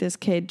there's like this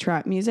kid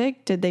trap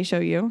music. Did they show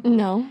you?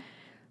 No.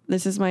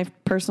 This is my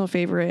personal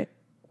favorite.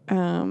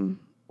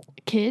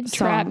 Kid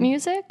trap Song.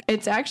 music?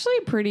 It's actually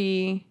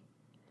pretty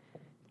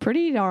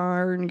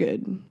darn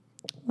good.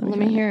 Let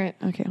me hear it.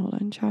 Okay, hold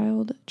on.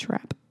 Child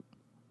trap.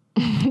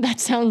 That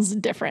sounds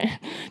different.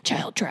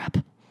 Child trap.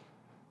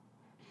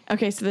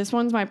 Okay, so this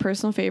one's my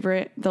personal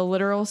favorite. The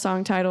literal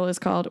song title is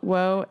called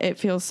Whoa, It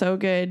Feels So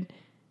Good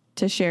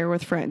to Share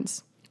with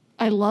Friends.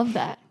 I love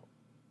that.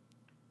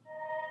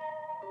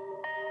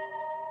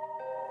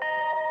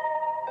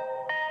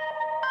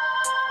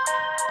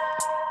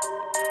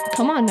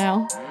 Come on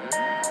now.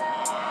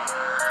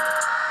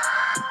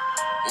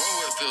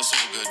 Whoa, it feels so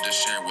good to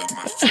share with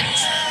my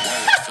friends.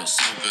 Whoa, it feels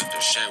so good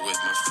to share with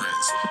my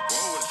friends.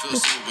 Whoa, it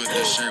feels so good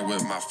to share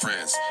with my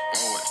friends.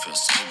 Whoa, it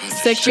feels so good to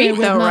Sick share beat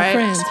with though, my right?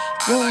 friends.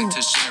 I like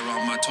to share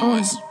all my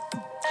toys.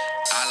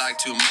 I like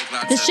to make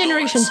lots This of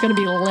generation's noise. going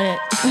to be lit.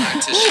 I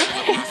like to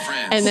share with my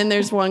friends. And then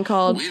there's one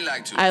called We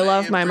like to I play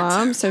Love and My Mom.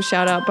 pretend. So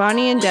shout out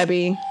Bonnie and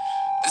Debbie.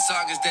 This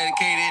song is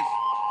dedicated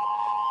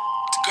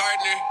to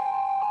Gardner,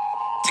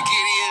 to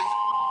Gideon,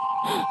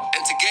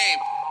 and to Gabe.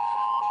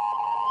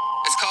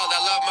 It's called I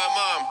Love My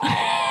Mom.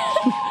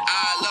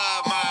 I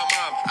love my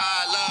mom.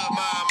 I love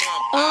my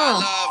mom. I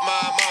love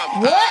my mom.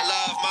 What? I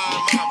love my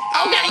mom.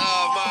 Okay. I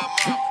love my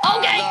mom.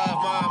 Okay. I love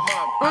my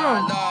mom. I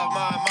love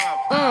my mom.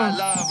 I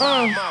love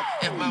my mom.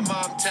 If my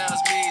mom tells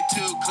me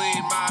to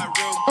clean my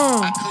room,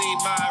 I clean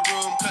my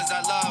room because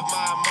I love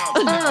my mom.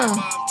 If my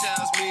mom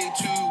tells me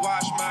to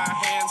wash my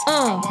hands, I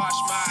wash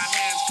my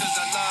hands because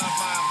I love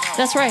my mom.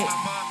 That's right. If my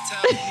mom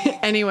tells me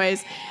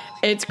Anyways,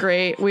 it's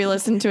great. We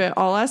listened to it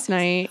all last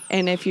night.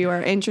 And if you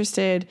are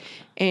interested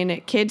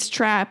in Kids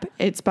Trap,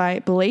 it's by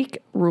Blake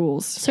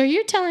Rules. So are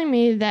you telling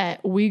me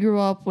that we grew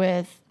up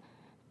with,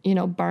 you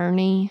know,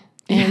 Barney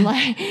and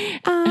like,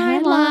 I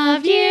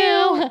love you,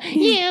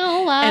 you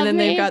love And then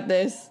me. they've got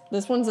this.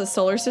 This one's a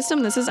solar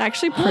system. This is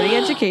actually pretty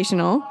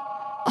educational.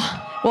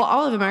 Well,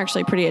 all of them are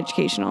actually pretty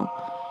educational.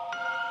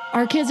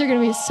 Our kids are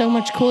going to be so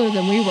much cooler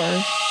than we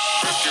were.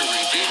 Mercury,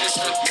 Venus,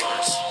 with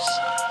Mars.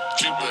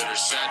 Jupiter,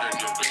 Saturn,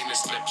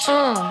 Uranus,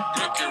 Neptune.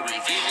 Mercury,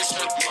 Venus,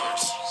 with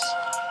Mars.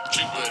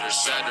 Jupiter,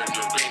 Saturn,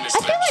 Uranus, I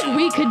feel like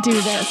we could do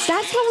this.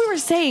 That's what we were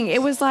saying.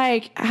 It was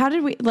like, how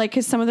did we, like,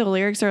 because some of the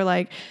lyrics are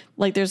like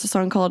there's a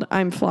song called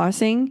I'm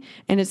Flossing,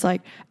 and it's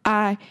like,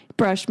 I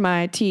brush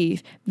my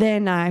teeth,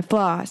 then I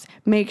floss,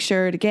 make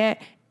sure to get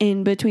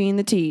in between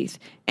the teeth.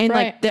 And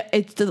Right.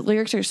 like the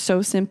lyrics are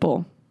so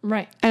simple.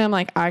 Right. And I'm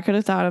like, I could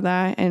have thought of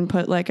that and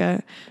put like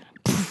a,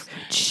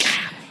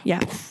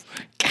 yeah.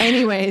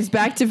 Anyways,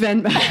 back to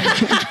Venmo.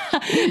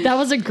 That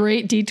was a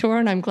great detour,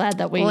 and I'm glad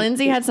that we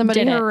Lindsay had somebody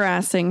did it.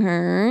 harassing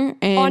her.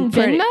 And On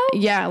Venmo?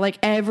 Yeah, like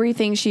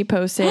everything she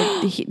posted,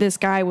 this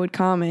guy would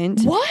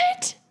comment.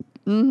 What?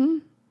 Mm-hmm.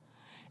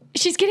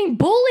 She's getting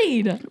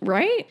bullied.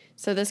 Right?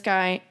 So this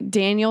guy,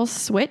 Daniel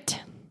Swit,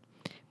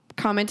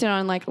 commented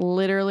on like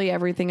literally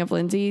everything of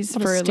Lindsay's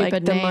What a for like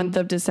stupid the name. month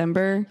of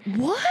December.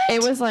 What?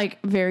 It was like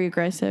very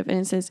aggressive. And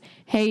it says,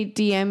 hey,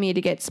 DM me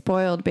to get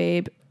spoiled,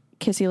 babe.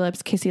 Kissy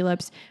lips, kissy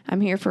lips.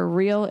 I'm here for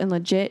real and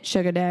legit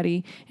sugar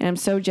daddy, and I'm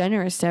so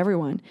generous to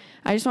everyone.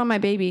 I just want my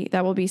baby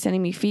that will be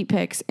sending me feet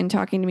pics and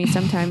talking to me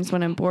sometimes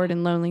when I'm bored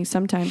and lonely.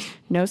 Sometimes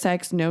no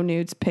sex, no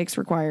nudes, pics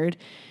required.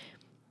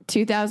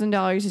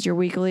 $2,000 is your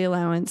weekly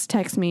allowance.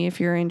 Text me if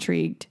you're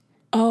intrigued.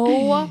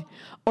 Oh,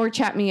 Or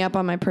chat me up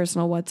on my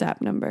personal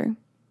WhatsApp number.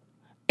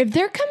 if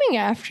they're coming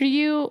after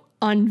you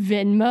on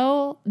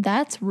Venmo,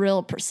 that's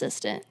real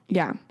persistent.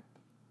 Yeah.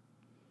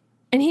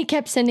 And he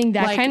kept sending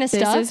that Like, kind of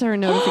stuff. This is her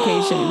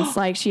notifications.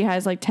 Like, she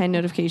has like 10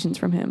 notifications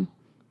from him.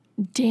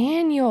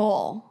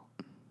 Daniel,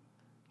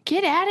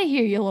 get out of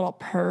here, you little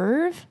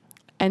perv.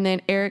 And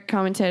then Eric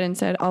commented and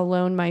said, I'll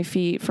loan my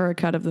feet for a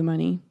cut of the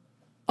money.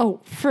 Oh,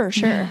 for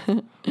sure.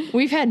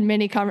 We've had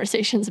many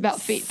conversations about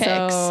feet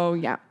pics. So,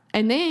 yeah.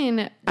 And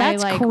then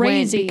That's I like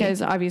crazy. went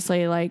because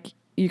obviously like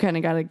you kind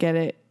of got to get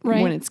it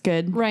Right. when it's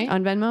good Right.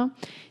 on Venmo.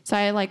 So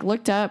I like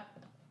looked up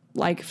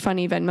like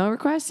funny Venmo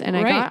requests and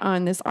I Right. got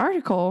on this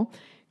article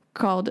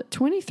called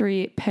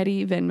 23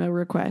 Petty Venmo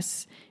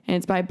Requests, and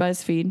it's by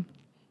BuzzFeed.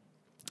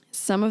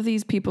 Some of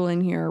these people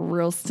in here are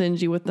real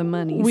stingy with the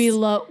money. We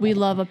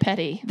love a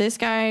petty. This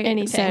guy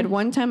Anything. said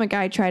one time a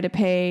guy tried to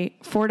pay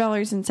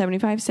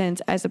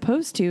 $4.75 as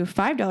opposed to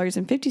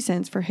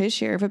 $5.50 for his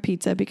share of a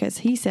pizza because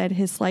he said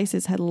his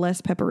slices had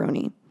less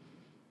pepperoni.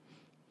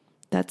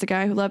 That's a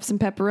guy who loves some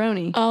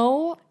pepperoni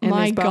Oh and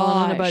my is balling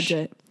gosh. on a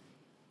budget.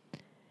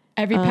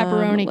 Every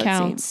pepperoni let's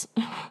counts.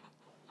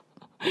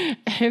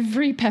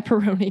 Every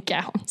pepperoni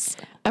counts.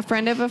 A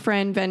friend of a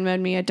friend Venmoed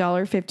me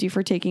 $1.50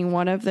 for taking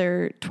one of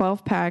their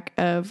 12-pack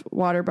of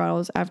water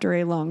bottles after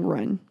a long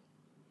run.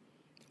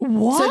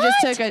 What?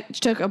 So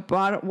just took a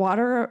bottle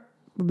water,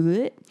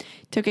 bleh,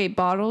 took a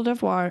bottled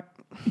of water.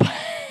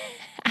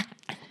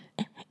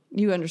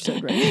 You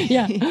understood, right?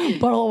 Yeah,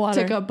 bottle of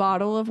water. Took a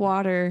bottle of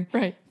water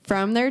Right.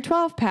 from their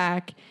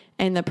 12-pack,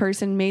 and the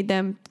person made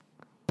them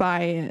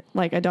buy it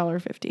like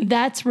 $1.50.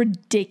 That's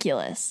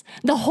ridiculous.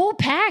 The whole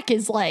pack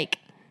is like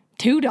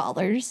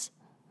 $2.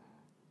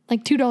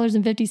 Like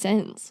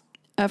 $2.50.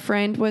 A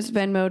friend was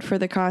Venmoed for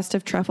the cost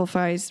of truffle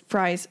fries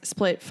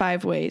split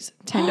 5 ways,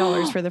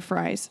 $10 for the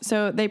fries.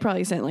 So they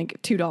probably sent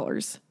like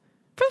 $2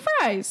 for the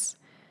fries.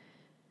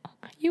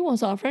 You want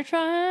some french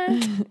fry?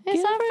 It's Get a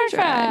a french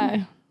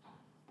fry.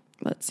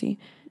 Let's see.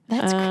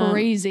 That's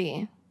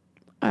crazy.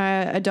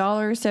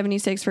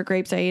 $1.76 for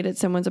grapes I ate at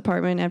someone's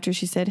apartment after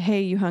she said,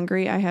 "Hey, you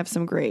hungry? I have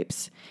some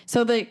grapes."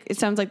 So it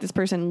sounds like this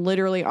person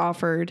literally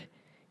offered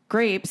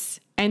grapes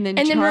and then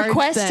charged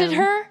requested them.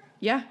 her?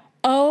 Yeah.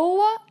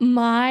 Oh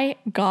my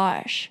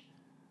gosh.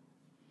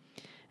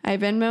 I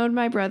Venmoed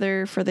my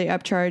brother for the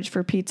upcharge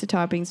for pizza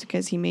toppings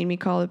because he made me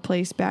call the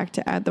place back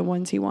to add the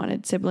ones he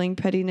wanted. Sibling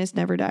pettiness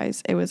never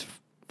dies. It was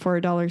for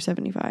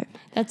 $1.75.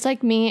 That's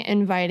like me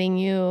inviting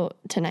you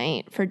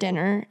tonight for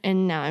dinner,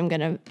 and now I'm going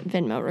to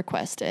Venmo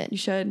request it. You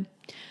should.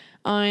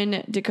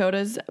 On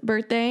Dakota's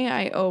birthday,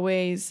 I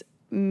always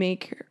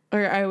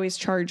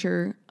charge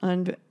her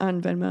on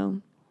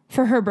Venmo.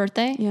 For her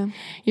birthday? Yeah.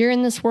 You're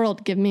in this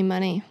world. Give me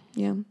money.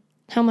 Yeah.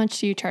 How much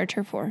do you charge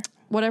her for?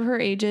 Whatever her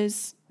age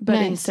is, but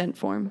in Nice. cent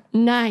form.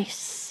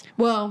 Nice.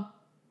 Well,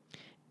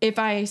 if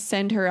I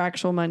send her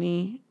actual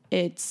money,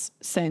 it's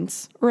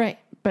cents, Right.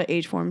 but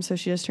age form. So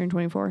she just turned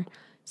 24.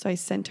 So I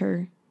sent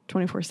her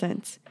 24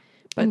 cents.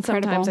 But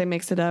Incredible. sometimes I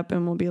mix it up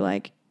and we'll be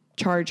like,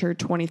 charge her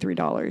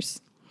 $23.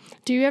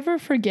 Do you ever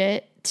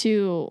forget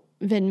to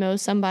Venmo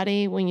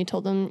somebody when you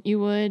told them you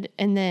would,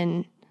 and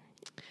then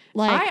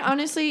like I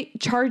honestly,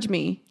 charge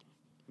me.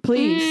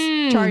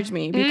 Please charge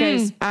me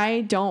because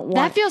I don't want.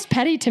 that feels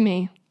petty to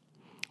me.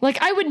 Like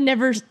I would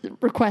never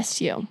request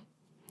you.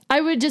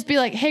 I would just be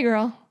like, "Hey,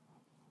 girl."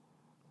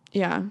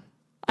 Yeah.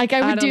 Like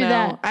I would don't do know.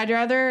 that. I'd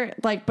rather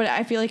but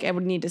I feel like I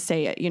would need to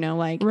say it,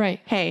 like,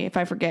 Right. Hey, if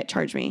I forget,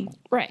 charge me.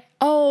 Right.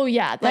 Oh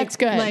yeah, that's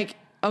good. Like,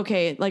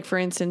 okay, like for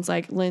instance,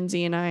 like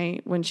Lindsay and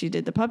I, when she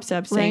did the pub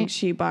sub, saying Right.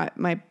 she bought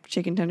my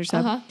chicken tender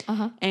sub,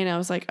 and I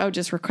was like, oh,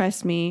 just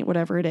request me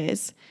whatever it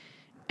is,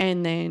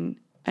 and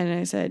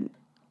I said,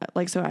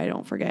 like, so I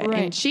don't forget. Right.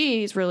 And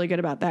she's really good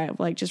about that,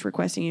 like just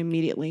requesting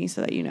immediately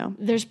so that you know.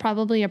 There's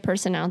probably a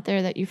person out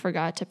there that you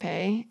forgot to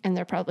pay, and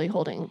they're probably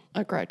holding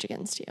a grudge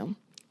against you.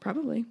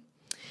 Probably.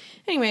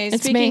 Anyways,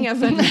 It's speaking me. of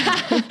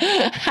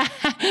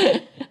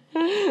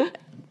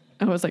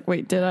I was like,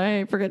 wait, did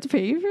I forget to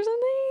pay you for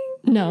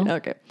something? No.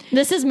 Okay.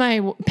 This is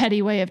my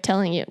petty way of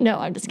telling you. No,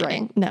 I'm just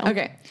kidding. No.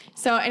 Okay.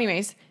 So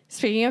anyways,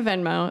 speaking of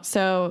Venmo,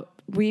 so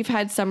we've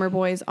had Summer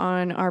Boys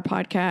on our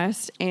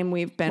podcast, and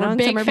we've been We're on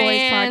big Summer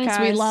fans. Boys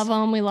podcast. We love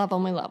them. We love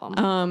them. We love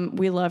them.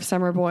 We love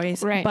Summer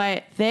Boys. Right.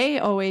 But they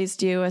always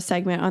do a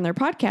segment on their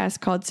podcast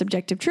called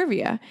Subjective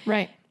Trivia.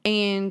 Right.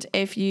 And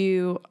if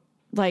you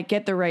like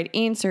get the right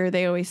answer,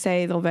 they always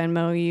say they'll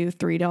Venmo you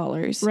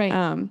 $3.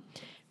 Right.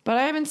 But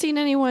I haven't seen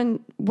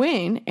anyone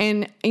win.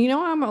 And, you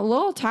know, I'm a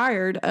little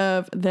tired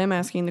of them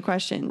asking the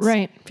questions.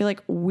 Right. I feel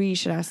like we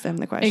should ask them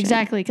the question.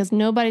 Exactly, because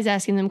nobody's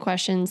asking them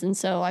questions. And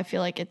so I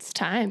feel like it's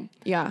time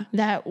Yeah.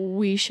 that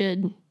we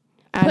should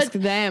Ask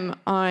them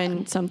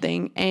on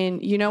something.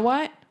 And you know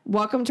what?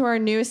 Welcome to our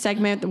newest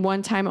segment, the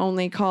one time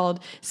only, called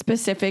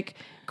Specific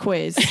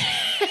Quiz.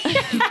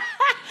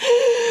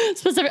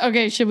 specific.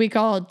 Okay, should we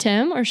call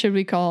Tim or should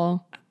we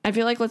call? I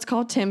feel like let's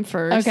call Tim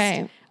first.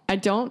 Okay. I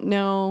don't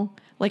know.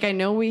 Like, I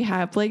know we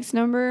have Blake's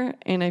number,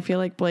 and I feel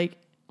like Blake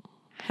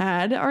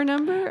had our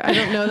number. I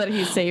don't know that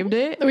he saved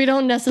it. We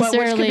don't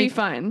necessarily be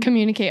fun.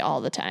 communicate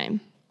all the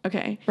time.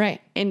 Okay. Right.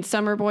 And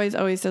Summer Boys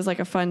always does like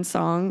a fun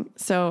song.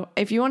 So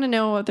if you want to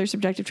know what their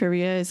subjective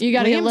trivia is, You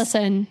got to go Liam's-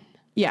 listen.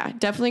 Yeah,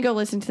 definitely go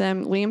listen to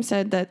them. Liam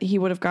said that he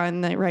would have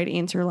gotten the right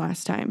answer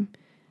last time.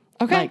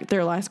 Okay. Like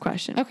their last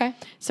question. Okay.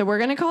 So we're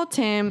going to call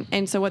Tim.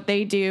 And so what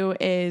they do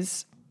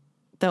is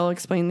they'll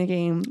explain the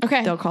game.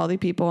 Okay. They'll call the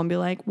people and be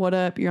like, what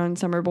up? You're on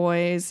Summer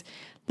Boys.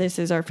 This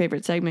is our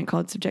favorite segment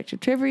called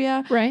Subjective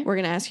Trivia. Right. We're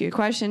going to ask you a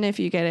question. If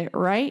you get it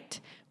right,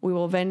 we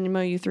will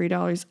Venmo you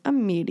 $3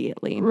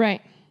 immediately.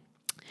 Right.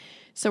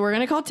 So we're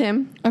going to call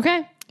Tim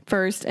Okay.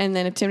 first. And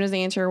then if Tim doesn't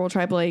answer, we'll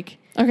try Blake.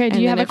 Okay. Do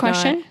And you then have a if not-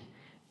 question?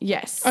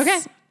 Yes. Okay.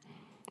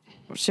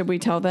 Should we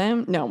tell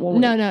them? No, we'll wait.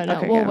 No.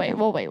 Okay, We'll go.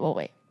 wait. We'll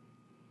wait.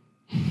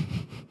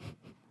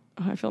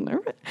 Oh, I feel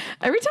nervous.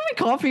 Every time I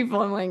call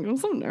people, I'm like, I'm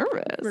so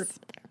nervous.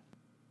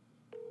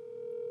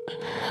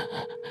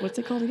 What's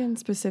it called again?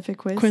 Specific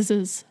quiz?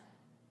 Quizzes.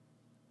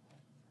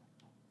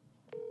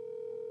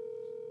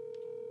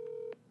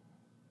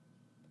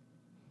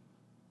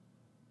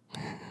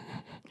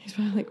 He's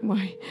probably like,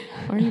 why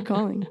are you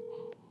calling?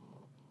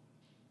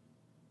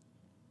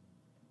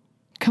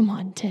 Come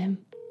on, Tim.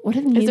 What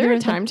if Is neither there a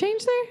of them- time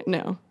change there?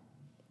 No.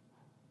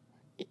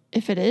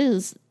 If it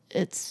is,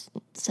 it's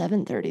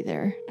 7:30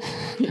 there.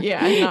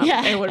 Yeah,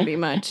 Yeah. It wouldn't be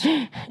much.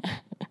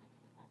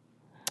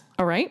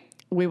 All right.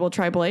 We will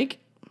try Blake.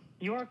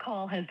 Your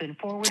call has been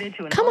forwarded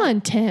to an Come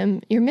on,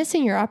 Tim. You're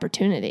missing your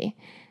opportunity.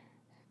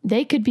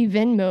 They could be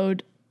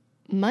Venmo'd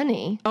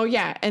money Oh,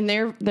 yeah. And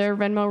their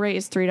Venmo rate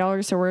is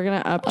 $3. So we're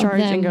going to upcharge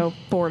and them. go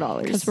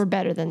 $4. because we're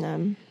better than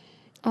them,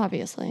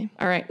 obviously.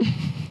 All right.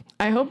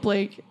 I hope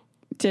Blake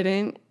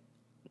didn't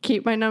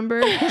keep my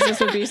number because this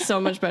would be so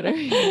much better.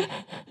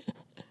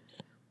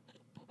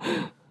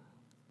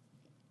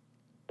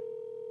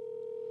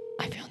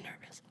 I feel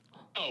nervous.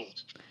 Oh,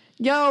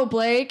 Yo,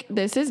 Blake,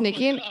 this is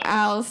Nikki and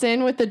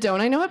Allison with the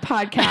Don't I Know It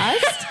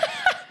podcast.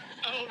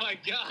 oh my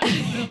God!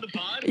 Am I on the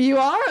pod? You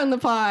are on the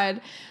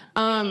pod.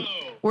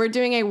 We're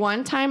doing a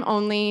one-time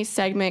only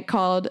segment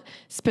called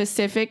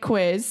Specific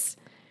Quiz.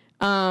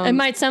 It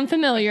might sound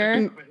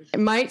familiar. It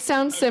might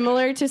sound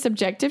similar to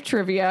Subjective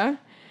Trivia.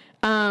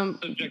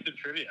 Subjective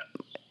trivia.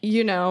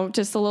 You know,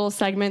 just a little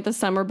segment the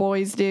Summer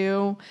Boys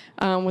do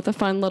with a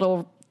fun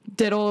little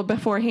diddle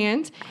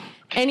beforehand.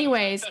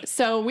 Anyways,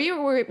 so we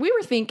were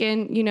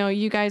thinking, you know,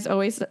 you guys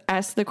always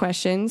ask the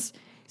questions,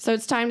 so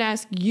it's time to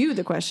ask you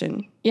the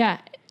question, Yeah.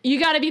 You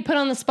got to be put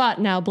on the spot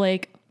now,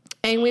 Blake.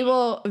 and we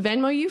will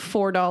Venmo you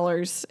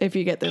 $4 if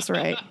you get this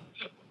right.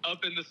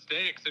 Up in the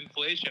stakes,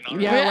 inflation. All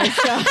right. Yeah,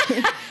 let's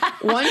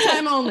go. One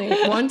time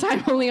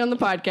only on the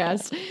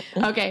podcast.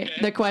 Okay,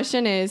 the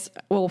question is,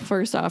 well,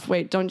 first off,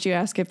 wait, don't you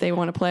ask if they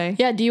want to play?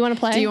 Yeah. Do you want to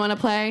play? Do you want to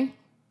play?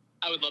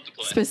 I would love to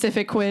play.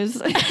 Specific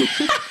quiz.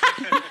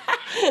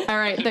 All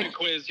right. The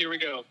quiz. Here we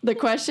go. The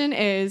question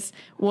is,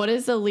 what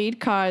is the lead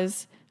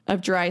cause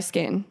of dry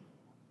skin?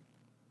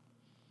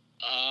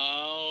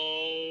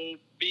 Oh,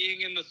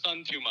 being in the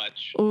sun too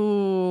much.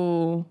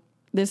 Ooh,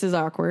 this is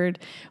awkward.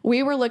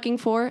 We were looking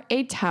for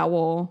a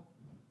towel.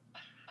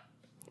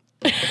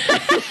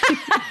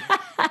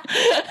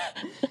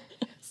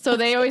 So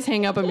they always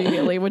hang up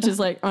immediately, which is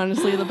like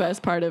honestly the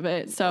best part of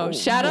it. So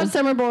shout out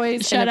Summer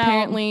Boys. Shout and out.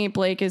 apparently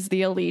Blake is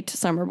the elite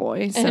Summer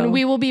Boy. So. And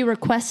we will be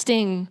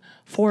requesting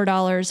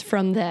 $4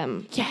 from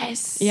them.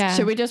 yes. Yeah.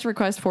 Should we just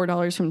request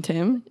 $4 from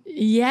Tim?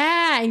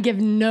 Yeah, and give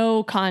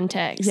no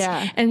context.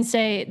 Yeah. And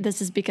say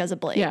this is because of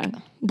Blake. Yeah.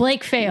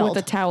 Blake failed.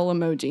 With a towel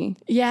emoji.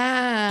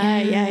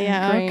 Yeah.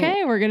 Great.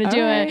 Okay, we're gonna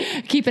do All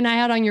it. Keep an eye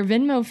out on your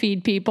Venmo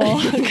feed,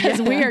 people,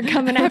 because we are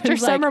coming after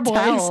It's like, Summer Boys.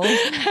 towel.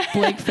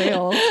 Blake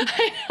failed.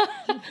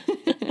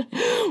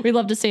 We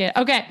love to see it.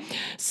 Okay,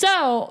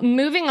 so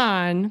moving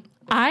on.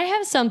 I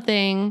have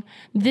something.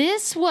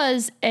 This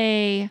was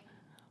a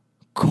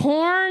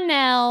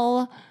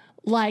Cornell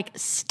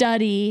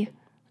study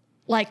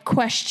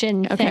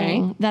question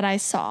thing that I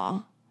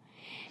saw,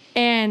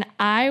 and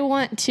I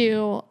want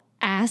to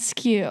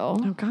ask you.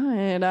 Oh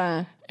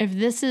God. If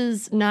this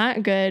is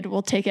not good,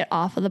 we'll take it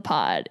off of the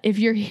pod. If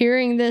you're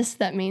hearing this,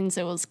 that means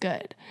it was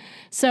good.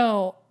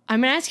 So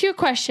I'm going to ask you a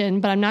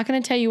question, but I'm not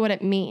going to tell you what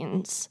it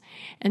means.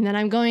 And then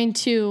I'm going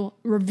to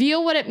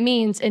reveal what it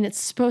means, and it's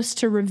supposed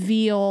to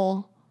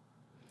reveal.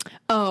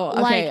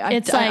 Oh, okay.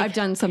 I've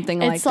done something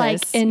like this. It's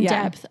like in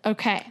depth.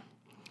 Okay.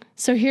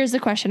 So here's the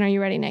question. Are you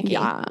ready, Nikki?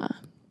 Yeah.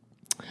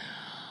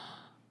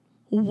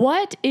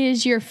 What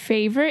is your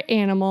favorite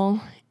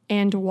animal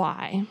and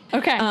why?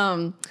 Okay.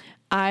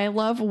 I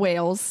love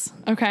whales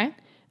Okay.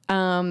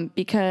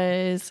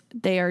 because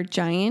they are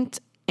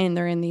giant and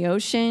they're in the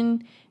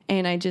ocean,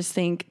 and I just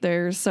think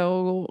they're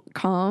so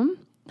calm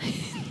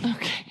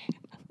Okay.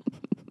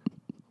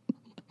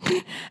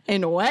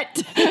 and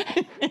wet.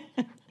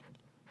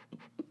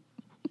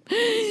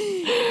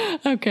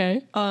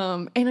 Okay.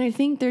 And I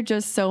think they're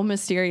just so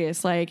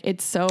mysterious. Like,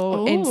 it's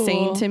so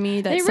insane to me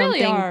that They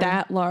really something are.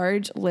 that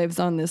large lives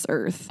on this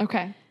earth.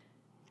 Okay.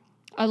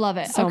 I love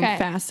it. So okay. I'm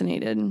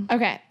fascinated.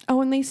 Okay.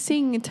 Oh, and they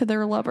sing to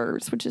their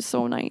lovers, which is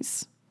so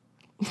nice.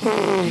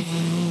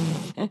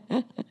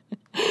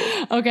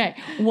 Okay.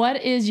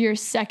 What is your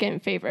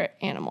second favorite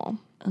animal?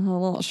 A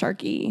little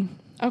sharky.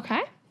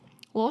 Okay.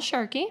 Little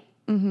Sharky.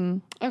 Mm-hmm.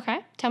 Okay.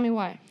 Tell me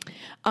why.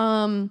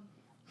 I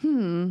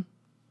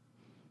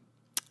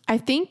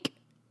think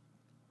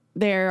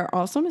they're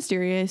also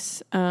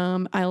mysterious.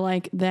 I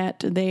like that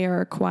they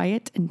are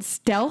quiet and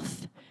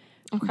stealth,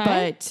 Okay.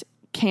 but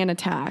can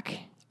attack,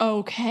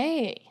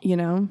 Okay. you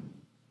know?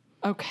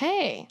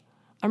 Okay.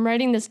 I'm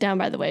writing this down,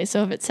 by the way.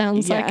 So if it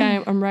sounds like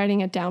Yeah. I'm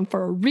writing it down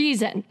for a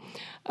reason.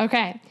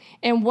 Okay.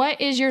 And what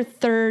is your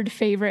third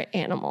favorite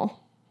animal?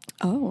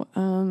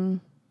 Oh,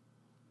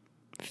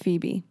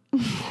 Phoebe,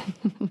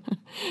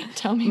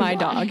 Tell me my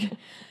why.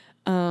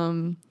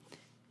 dog.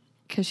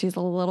 Because she's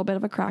a little bit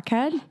of a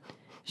crackhead.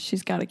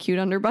 She's got a cute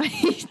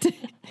underbite.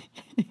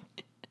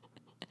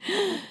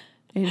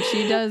 And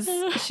she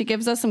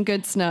gives us some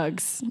good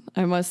snugs,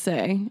 I must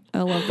say.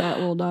 I love that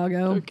little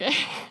doggo. Okay.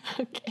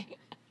 Okay.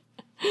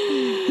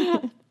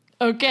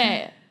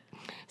 Okay.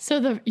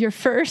 So your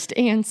first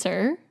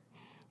answer,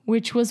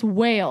 which was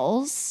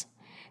whales,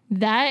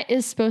 that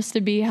is supposed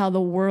to be how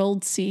the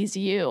world sees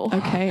you.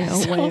 Okay, a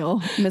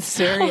whale.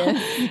 Mysterious.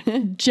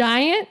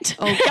 Giant,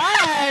 Oh,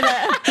 God.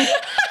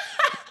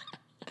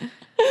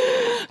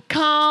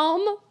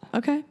 calm,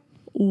 Okay.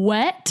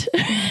 wet,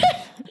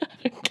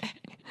 okay,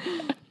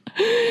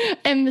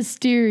 and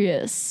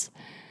mysterious.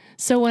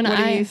 So when What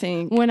do you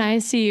think? When I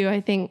see you,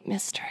 I think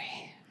mystery.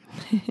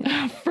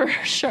 For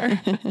sure.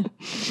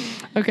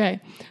 Okay.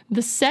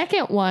 The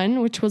second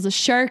one, which was a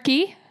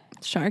Sharky,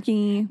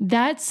 Sharky.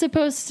 that's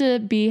supposed to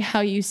be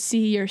how you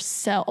see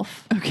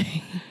yourself.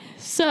 Okay.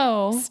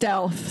 So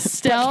Stealth.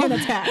 stealth, But can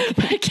attack.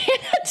 but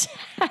can't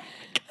attack.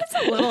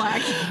 That's a little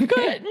action.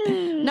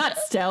 Good. Not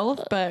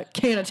stealth, but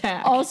can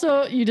attack.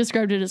 Also, you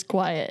described it as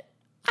quiet.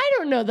 I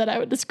don't know that I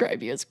would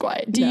describe you as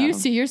quiet. Do you No.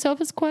 see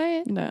yourself as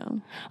quiet?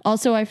 No.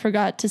 Also, I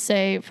forgot to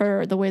say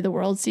for the way the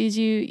world sees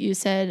you, you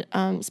said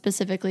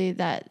specifically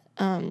that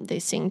they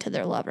sing to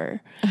their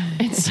lover.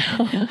 And so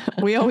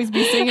We always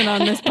be singing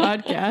on this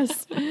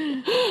podcast.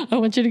 I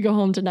want you to go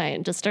home tonight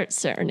and just start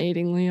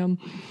serenading Liam.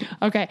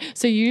 Okay,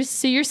 so you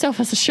see yourself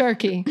as a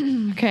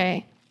Sharky.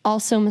 Okay,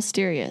 also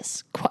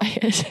mysterious,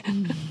 quiet,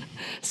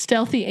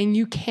 stealthy, and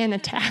you can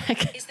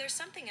attack. Is there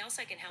something else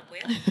I can help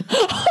with?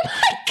 Oh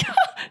my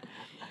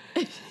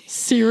God.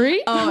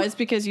 Siri? Oh, it's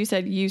because you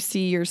said you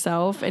see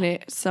yourself and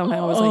it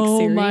somehow was like Oh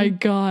Siri. my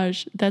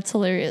gosh, that's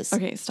hilarious.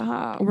 Okay,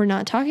 stop. We're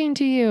not talking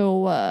to you.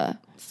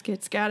 Let's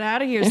get Scott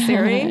out of here,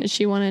 Siri.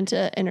 She wanted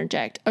to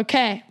interject.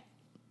 Okay.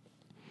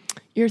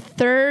 Your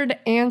third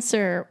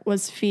answer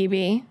was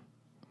Phoebe,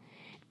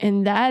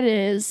 and that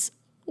is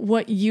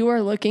what you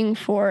are looking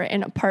for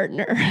in a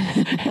partner.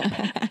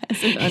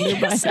 It's an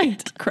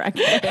underbite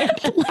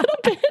crackhead. A little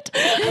bit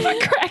of a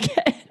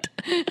crackhead.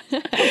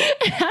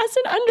 It has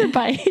an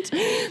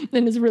underbite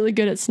and is really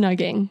good at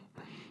snugging.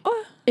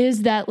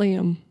 Is that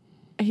Liam?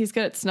 He's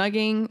good at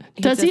snugging.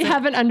 Does he doesn't-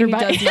 have an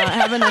underbite? He does not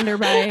have an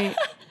underbite.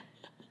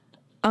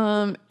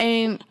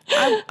 And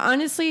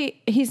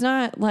honestly, he's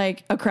not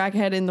like a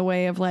crackhead in the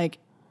way of like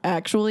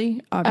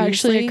obviously,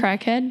 Actually, a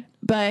crackhead?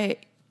 but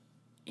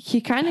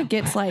he kind of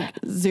gets like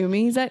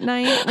zoomies at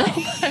night.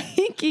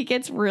 Like, he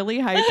gets really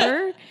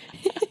hyper.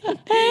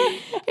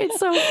 It's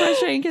so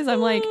frustrating because I'm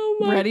like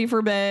ready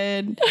for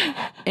bed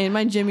in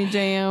my Jimmy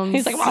Jams.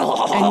 He's like,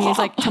 and he's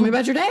like, "Tell me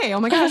about your day." Oh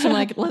my gosh! I'm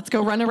like, "Let's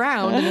go run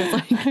around." And it's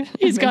like,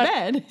 He's I'm in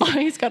got bed.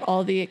 He's got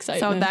all the So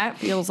excitement. that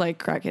feels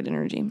like crackhead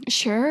energy.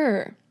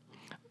 Sure.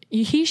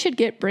 He should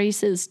get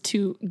braces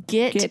to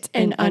get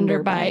an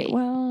underbite.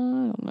 Well,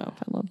 I don't know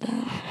if I love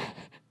that.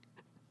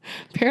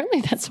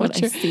 Apparently, that's what what I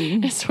you're. see.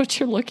 That's what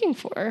you're looking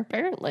for.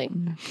 Apparently.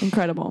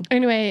 Incredible.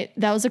 Anyway,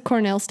 that was a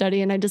Cornell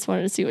study, and I just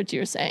wanted to see what you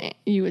were saying.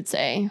 You would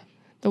say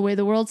the way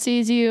the world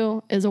sees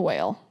you is a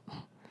whale.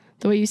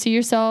 The way you see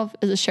yourself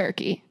is a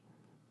Sharky,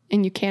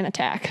 and you can't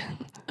attack.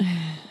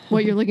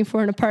 What you're looking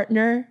for in a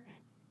partner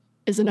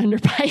is an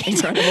underbite.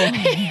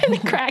 Incredible.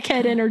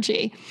 Crackhead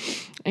energy.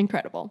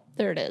 Incredible.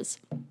 There it is.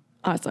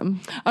 Awesome.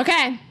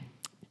 Okay.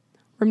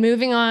 We're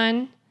moving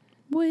on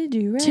Would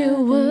you rather?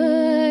 To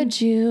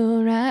would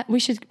you rather? We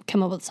should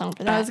come up with a song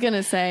for that. I was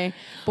gonna say,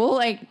 well,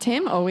 like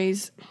Tim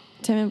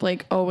and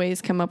Blake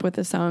always come up with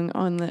a song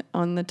on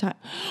the time.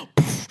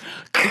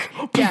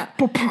 Yeah.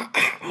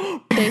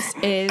 This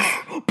is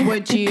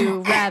Would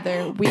You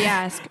Rather. We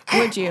ask,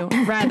 would you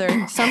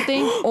rather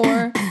something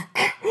or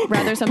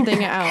rather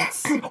something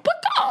else?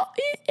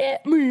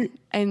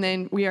 And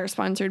then we are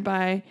sponsored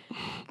by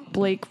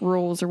Blake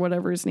Rules or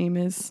whatever his name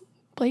is.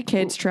 Blake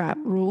Kids Trap.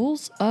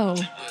 Rules? Oh.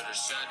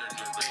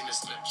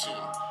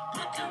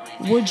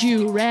 Would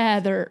you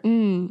rather?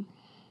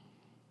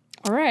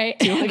 All right.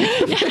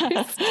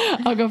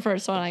 I'll go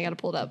first. Hold on, I got to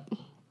pull it up.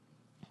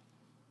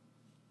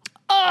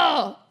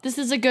 Oh, this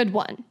is a good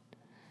one.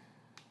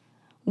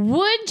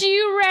 Would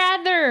you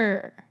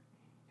rather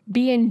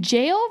be in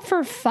jail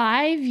for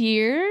 5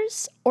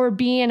 years or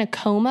be in a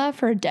coma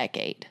for a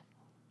decade?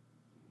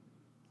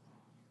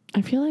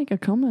 I feel like a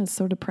coma is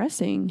so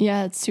depressing.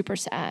 Yeah, it's super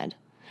sad.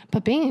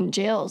 But being in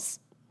jail's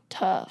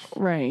tough.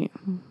 Right.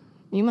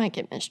 You might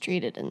get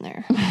mistreated in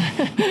there.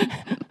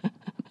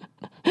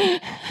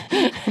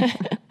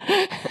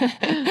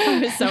 I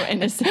was so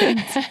innocent.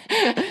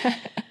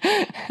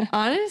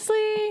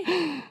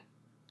 Honestly,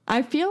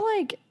 I feel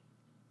like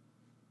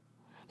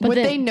would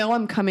they know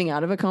I'm coming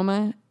out of a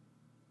coma?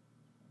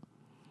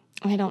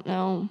 I don't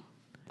know.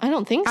 I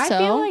don't think so. I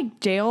feel like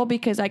jail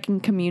because I can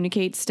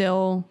communicate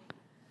still.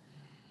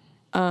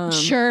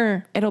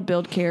 Sure. It'll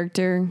build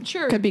character.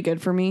 Sure. Could be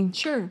good for me.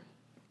 Sure.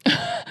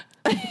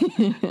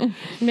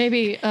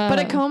 Maybe. But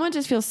a coma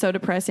just feels so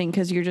depressing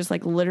because you're just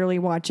like literally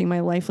watching my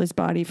lifeless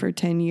body for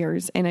 10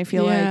 years. And I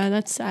feel like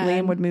that's sad.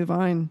 Liam would move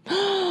on.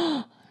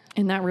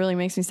 And that really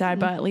makes me sad.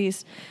 But at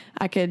least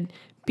I could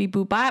be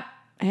boop bop.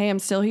 Hey, I'm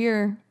still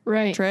here.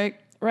 Right. Trick.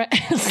 Right.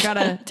 I got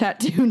a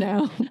tattoo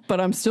now,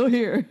 but I'm still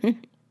here.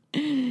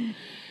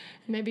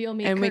 Maybe you'll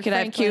meet And we Kirk could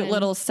have Franklin. cute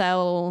little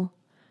cell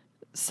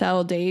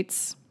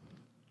dates.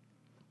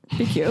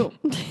 Be cute.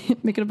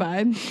 Make it a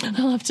vibe.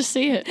 I'll have to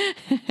see it.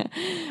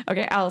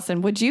 Okay,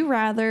 Allison, would you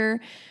rather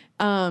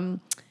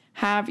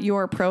have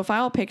your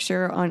profile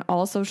picture on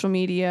all social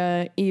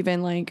media,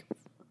 even like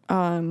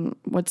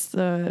what's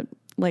the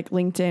like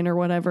LinkedIn or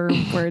whatever,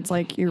 where it's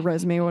like your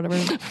resume or whatever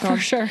it's For called,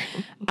 sure.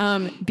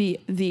 be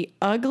the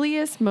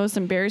ugliest, most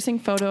embarrassing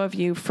photo of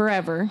you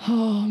forever?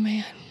 Oh,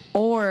 man.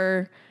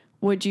 Or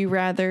would you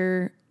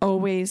rather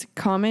always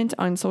comment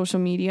on social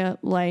media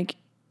like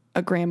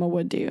a grandma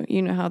would do?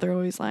 You know how they're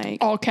always like,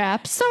 All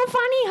caps. so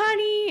funny,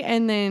 honey,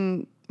 and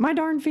then my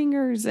darn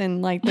fingers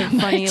and like the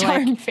funny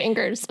darn like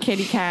fingers.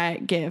 kitty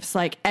cat gifs.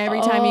 Like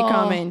every time you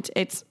comment,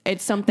 it's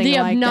something The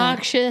like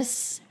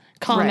obnoxious that.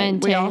 commenting.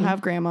 Right. We all have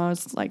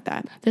grandmas like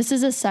that. This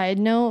is a side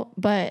note,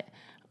 but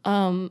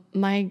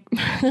my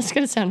this is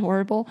gonna sound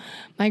horrible.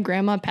 My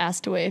grandma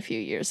passed away a few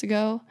years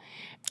ago,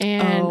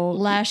 and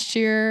last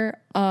year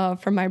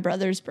for my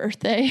brother's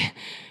birthday,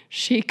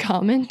 she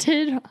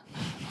commented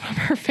on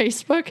her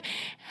Facebook,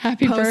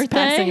 "Happy Post birthday!"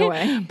 passing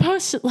away.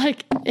 Post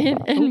like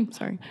and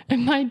Sorry,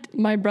 and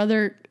my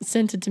brother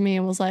sent it to me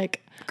and was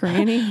like,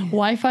 Granny.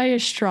 Wi-Fi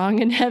is strong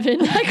in heaven.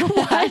 Like,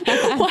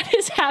 what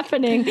is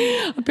happening?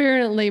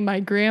 Apparently, my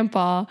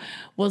grandpa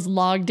was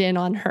logged in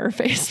on her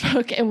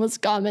Facebook and was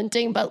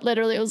commenting, but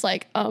literally it was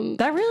like,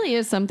 That really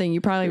is something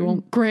you probably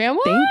won't grandma?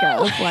 think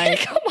of.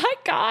 Like, Oh my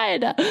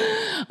God.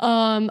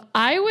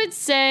 I would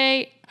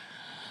say,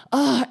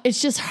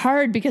 it's just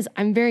hard because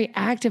I'm very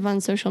active on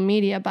social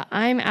media, but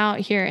I'm out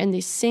here in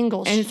these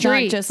single and it's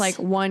streets. not just like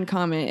one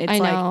comment. It's I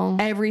like know.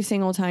 every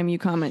single time you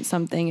comment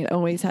something, it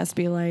always has to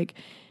be like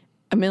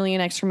a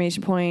million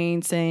exclamation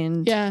points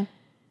and yeah.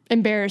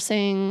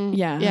 Embarrassing.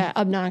 Yeah. Yeah.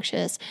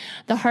 Obnoxious.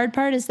 The hard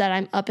part is that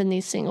I'm up in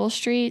these single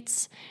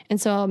streets.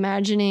 And so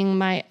imagining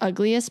my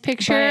ugliest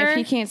picture. But if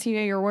he can't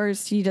see your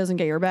worst, he doesn't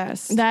get your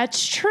best.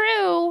 That's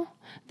true.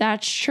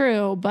 That's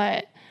true.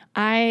 But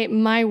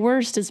my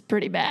worst is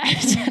pretty bad.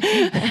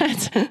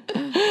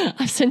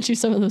 I've sent you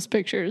some of those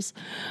pictures.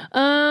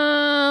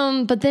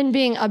 But then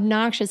being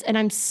obnoxious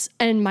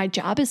and my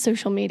job is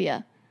social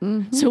media.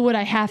 Mm-hmm. So would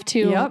I have to?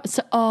 Yep.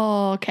 So,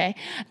 okay.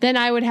 Then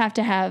I would have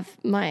to have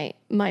my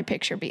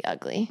picture be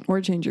ugly Or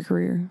change your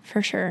career.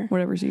 for sure.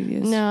 Whatever's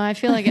easiest. No, I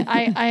feel like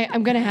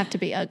I'm gonna have to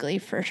be ugly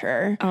for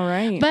sure. All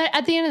right. But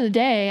at the end of the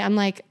day, I'm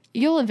like,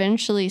 you'll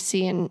eventually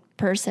see in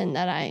person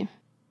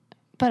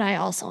but I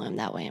also am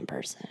that way in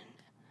person.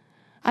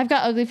 I've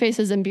got ugly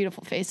faces and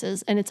beautiful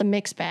faces, and it's a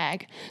mixed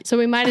bag. So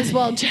we might as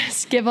well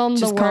just give them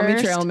Just the call me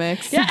worst. trail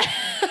mix. Yeah.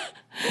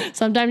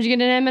 Sometimes you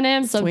get an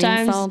M&M.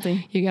 Sometimes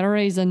salty. you get a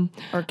raisin.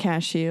 Or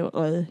cashew.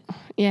 Ugh.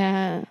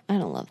 Yeah, I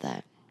don't love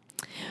that.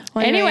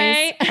 Well,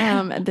 Anyway.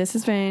 this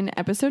has been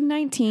episode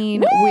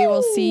 19. We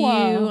will see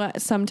you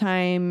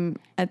sometime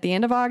at the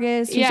end of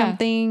August or Yeah.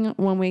 something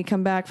when we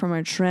come back from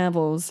our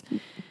travels.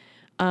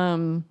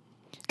 Godspeed.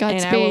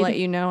 And I will let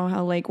you know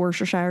how Lake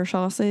Worcestershire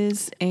sauce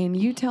is, and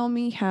you tell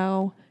me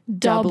how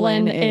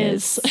Dublin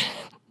is.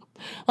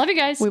 Love you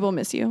guys. We will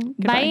miss you.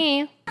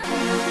 Goodbye. Bye.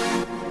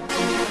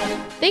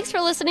 Thanks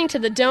for listening to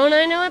the Don't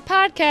I Know It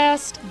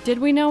podcast. Did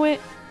we know it?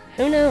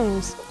 Who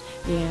knows?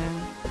 Yeah.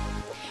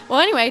 Well,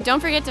 anyway, don't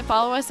forget to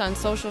follow us on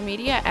social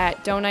media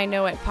at Don't I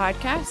Know It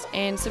Podcast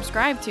and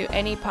subscribe to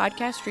any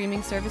podcast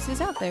streaming services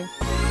out there.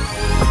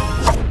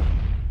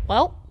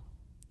 Well,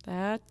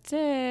 That's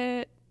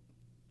it.